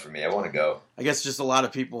hyped it up for me. I want to go. I guess just a lot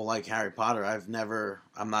of people like Harry Potter.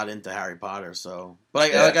 I'm not into Harry Potter, so...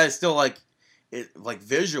 But I still like it,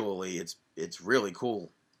 visually, it's really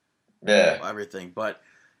cool. Yeah. Everything. But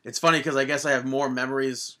it's funny, because I guess I have more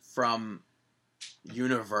memories from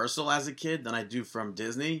Universal as a kid than I do from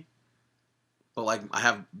Disney. But, I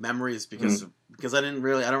have memories because I don't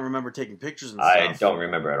remember taking pictures and stuff. I don't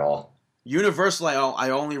remember at all. Universal, I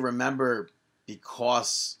only remember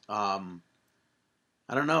because, I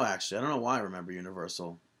don't know, actually. I don't know why I remember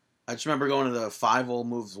Universal. I just remember going to the 5 Old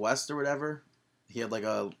Moves West or whatever. He had,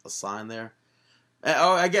 a sign there.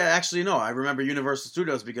 Actually, no. I remember Universal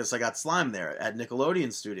Studios because I got Slime there at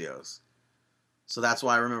Nickelodeon Studios. So that's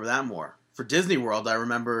why I remember that more. For Disney World, I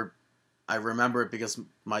remember it because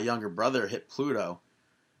my younger brother hit Pluto.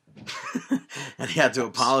 And he had to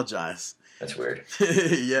apologize. That's weird.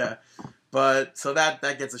 Yeah. But, so that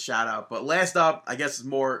gets a shout out. But last up, I guess, is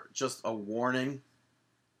more just a warning.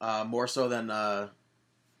 More so than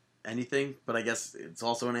anything. But I guess it's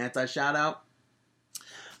also an anti-shout out.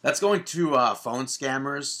 That's going to phone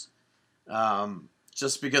scammers.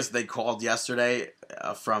 Just because they called yesterday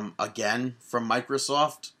from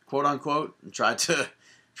Microsoft, quote unquote, and tried to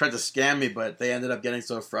scam me, but they ended up getting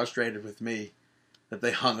so frustrated with me that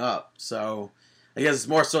they hung up. So I guess it's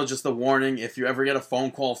more so just a warning. If you ever get a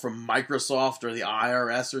phone call from Microsoft or the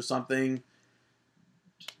IRS or something,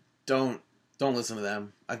 don't listen to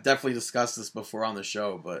them. I've definitely discussed this before on the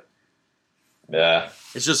show, but yeah,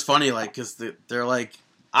 it's just funny, like, because they're like,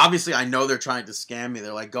 obviously I know they're trying to scam me.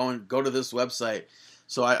 They're like, go to this website.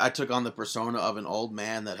 So I took on the persona of an old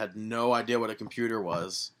man that had no idea what a computer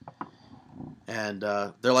was. And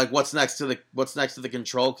they're like, what's next to the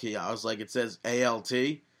control key? I was like, it says ALT.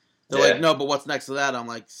 They're like, no, but what's next to that? I'm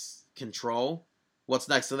like, control. What's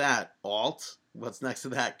next to that? Alt. What's next to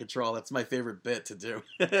that? Control. That's my favorite bit to do.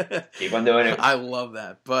 Keep on doing it. I love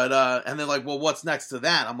that. But and they're like, well, what's next to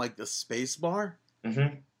that? I'm like, the space bar.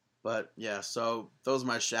 Mm-hmm. But yeah, so those are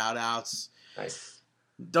my shout outs. Nice.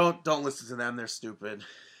 Don't listen to them. They're stupid.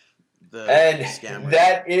 And scammers.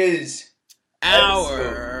 that is our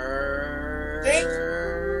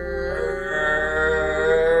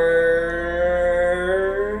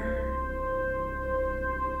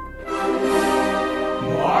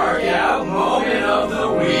Mark Out Moment of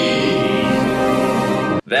the Week.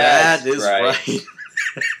 That is right.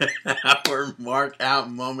 Our Mark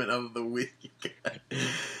Out Moment of the Week.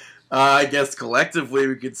 I guess collectively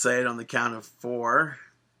we could say it on the count of 4.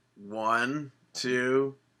 1,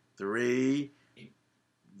 2, 3.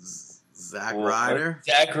 Zack Ryder.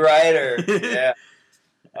 Zack Ryder. Yeah.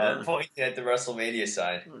 Pointing at the WrestleMania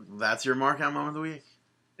sign. That's your Mark Out Moment of the Week?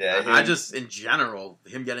 Yeah. I just, in general,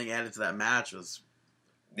 him getting added to that match was...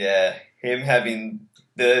 Yeah. Him having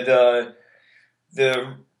the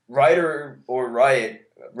Ryder or Riot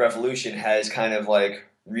revolution has kind of like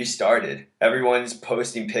restarted. Everyone's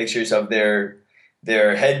posting pictures of their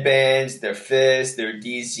headbands, their fists, their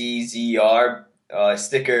DZZR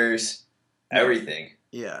stickers, everything.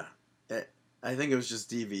 Yeah. I think it was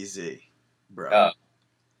just DVZ, bro. Oh.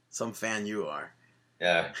 Some fan you are.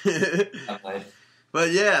 Yeah.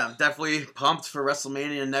 But yeah, definitely pumped for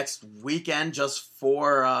WrestleMania next weekend, just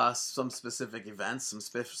for some specific events, some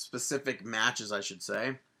specific matches, I should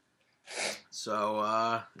say. So,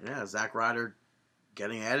 yeah, Zack Ryder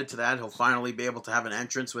getting added to that. He'll finally be able to have an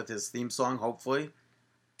entrance with his theme song, hopefully.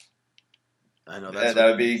 I know that's that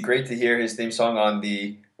would be great to hear his theme song on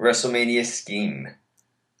the WrestleMania scheme.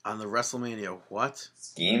 On the WrestleMania what?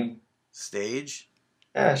 Scheme? Stage?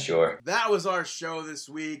 Yeah, sure. That was our show this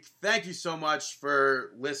week. Thank you so much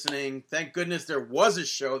for listening. Thank goodness there was a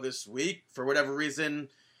show this week. For whatever reason,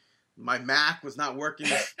 my Mac was not working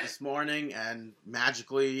this morning, and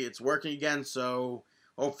magically it's working again, so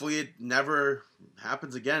hopefully it never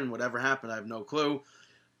happens again. Whatever happened, I have no clue.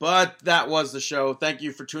 But that was the show. Thank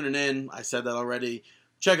you for tuning in. I said that already.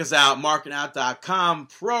 Check us out, markinout.com,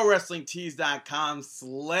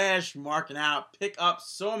 prowrestlingtees.com/markinout. Pick up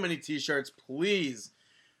so many t-shirts, please.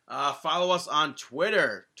 Follow us on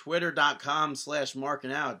Twitter,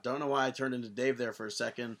 twitter.com/markinout. Don't know why I turned into Dave there for a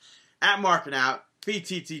second. At markinout,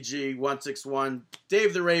 PTTG161,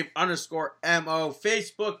 Dave the Rave _MO,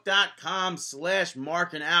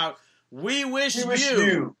 Facebook.com/markinout. We wish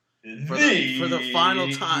you for the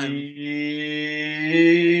final time.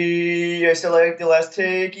 I still like the last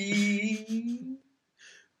takey.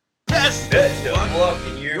 Best of luck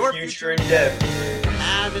in your future endeavors.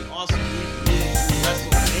 Have an awesome week.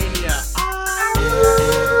 WrestleMania.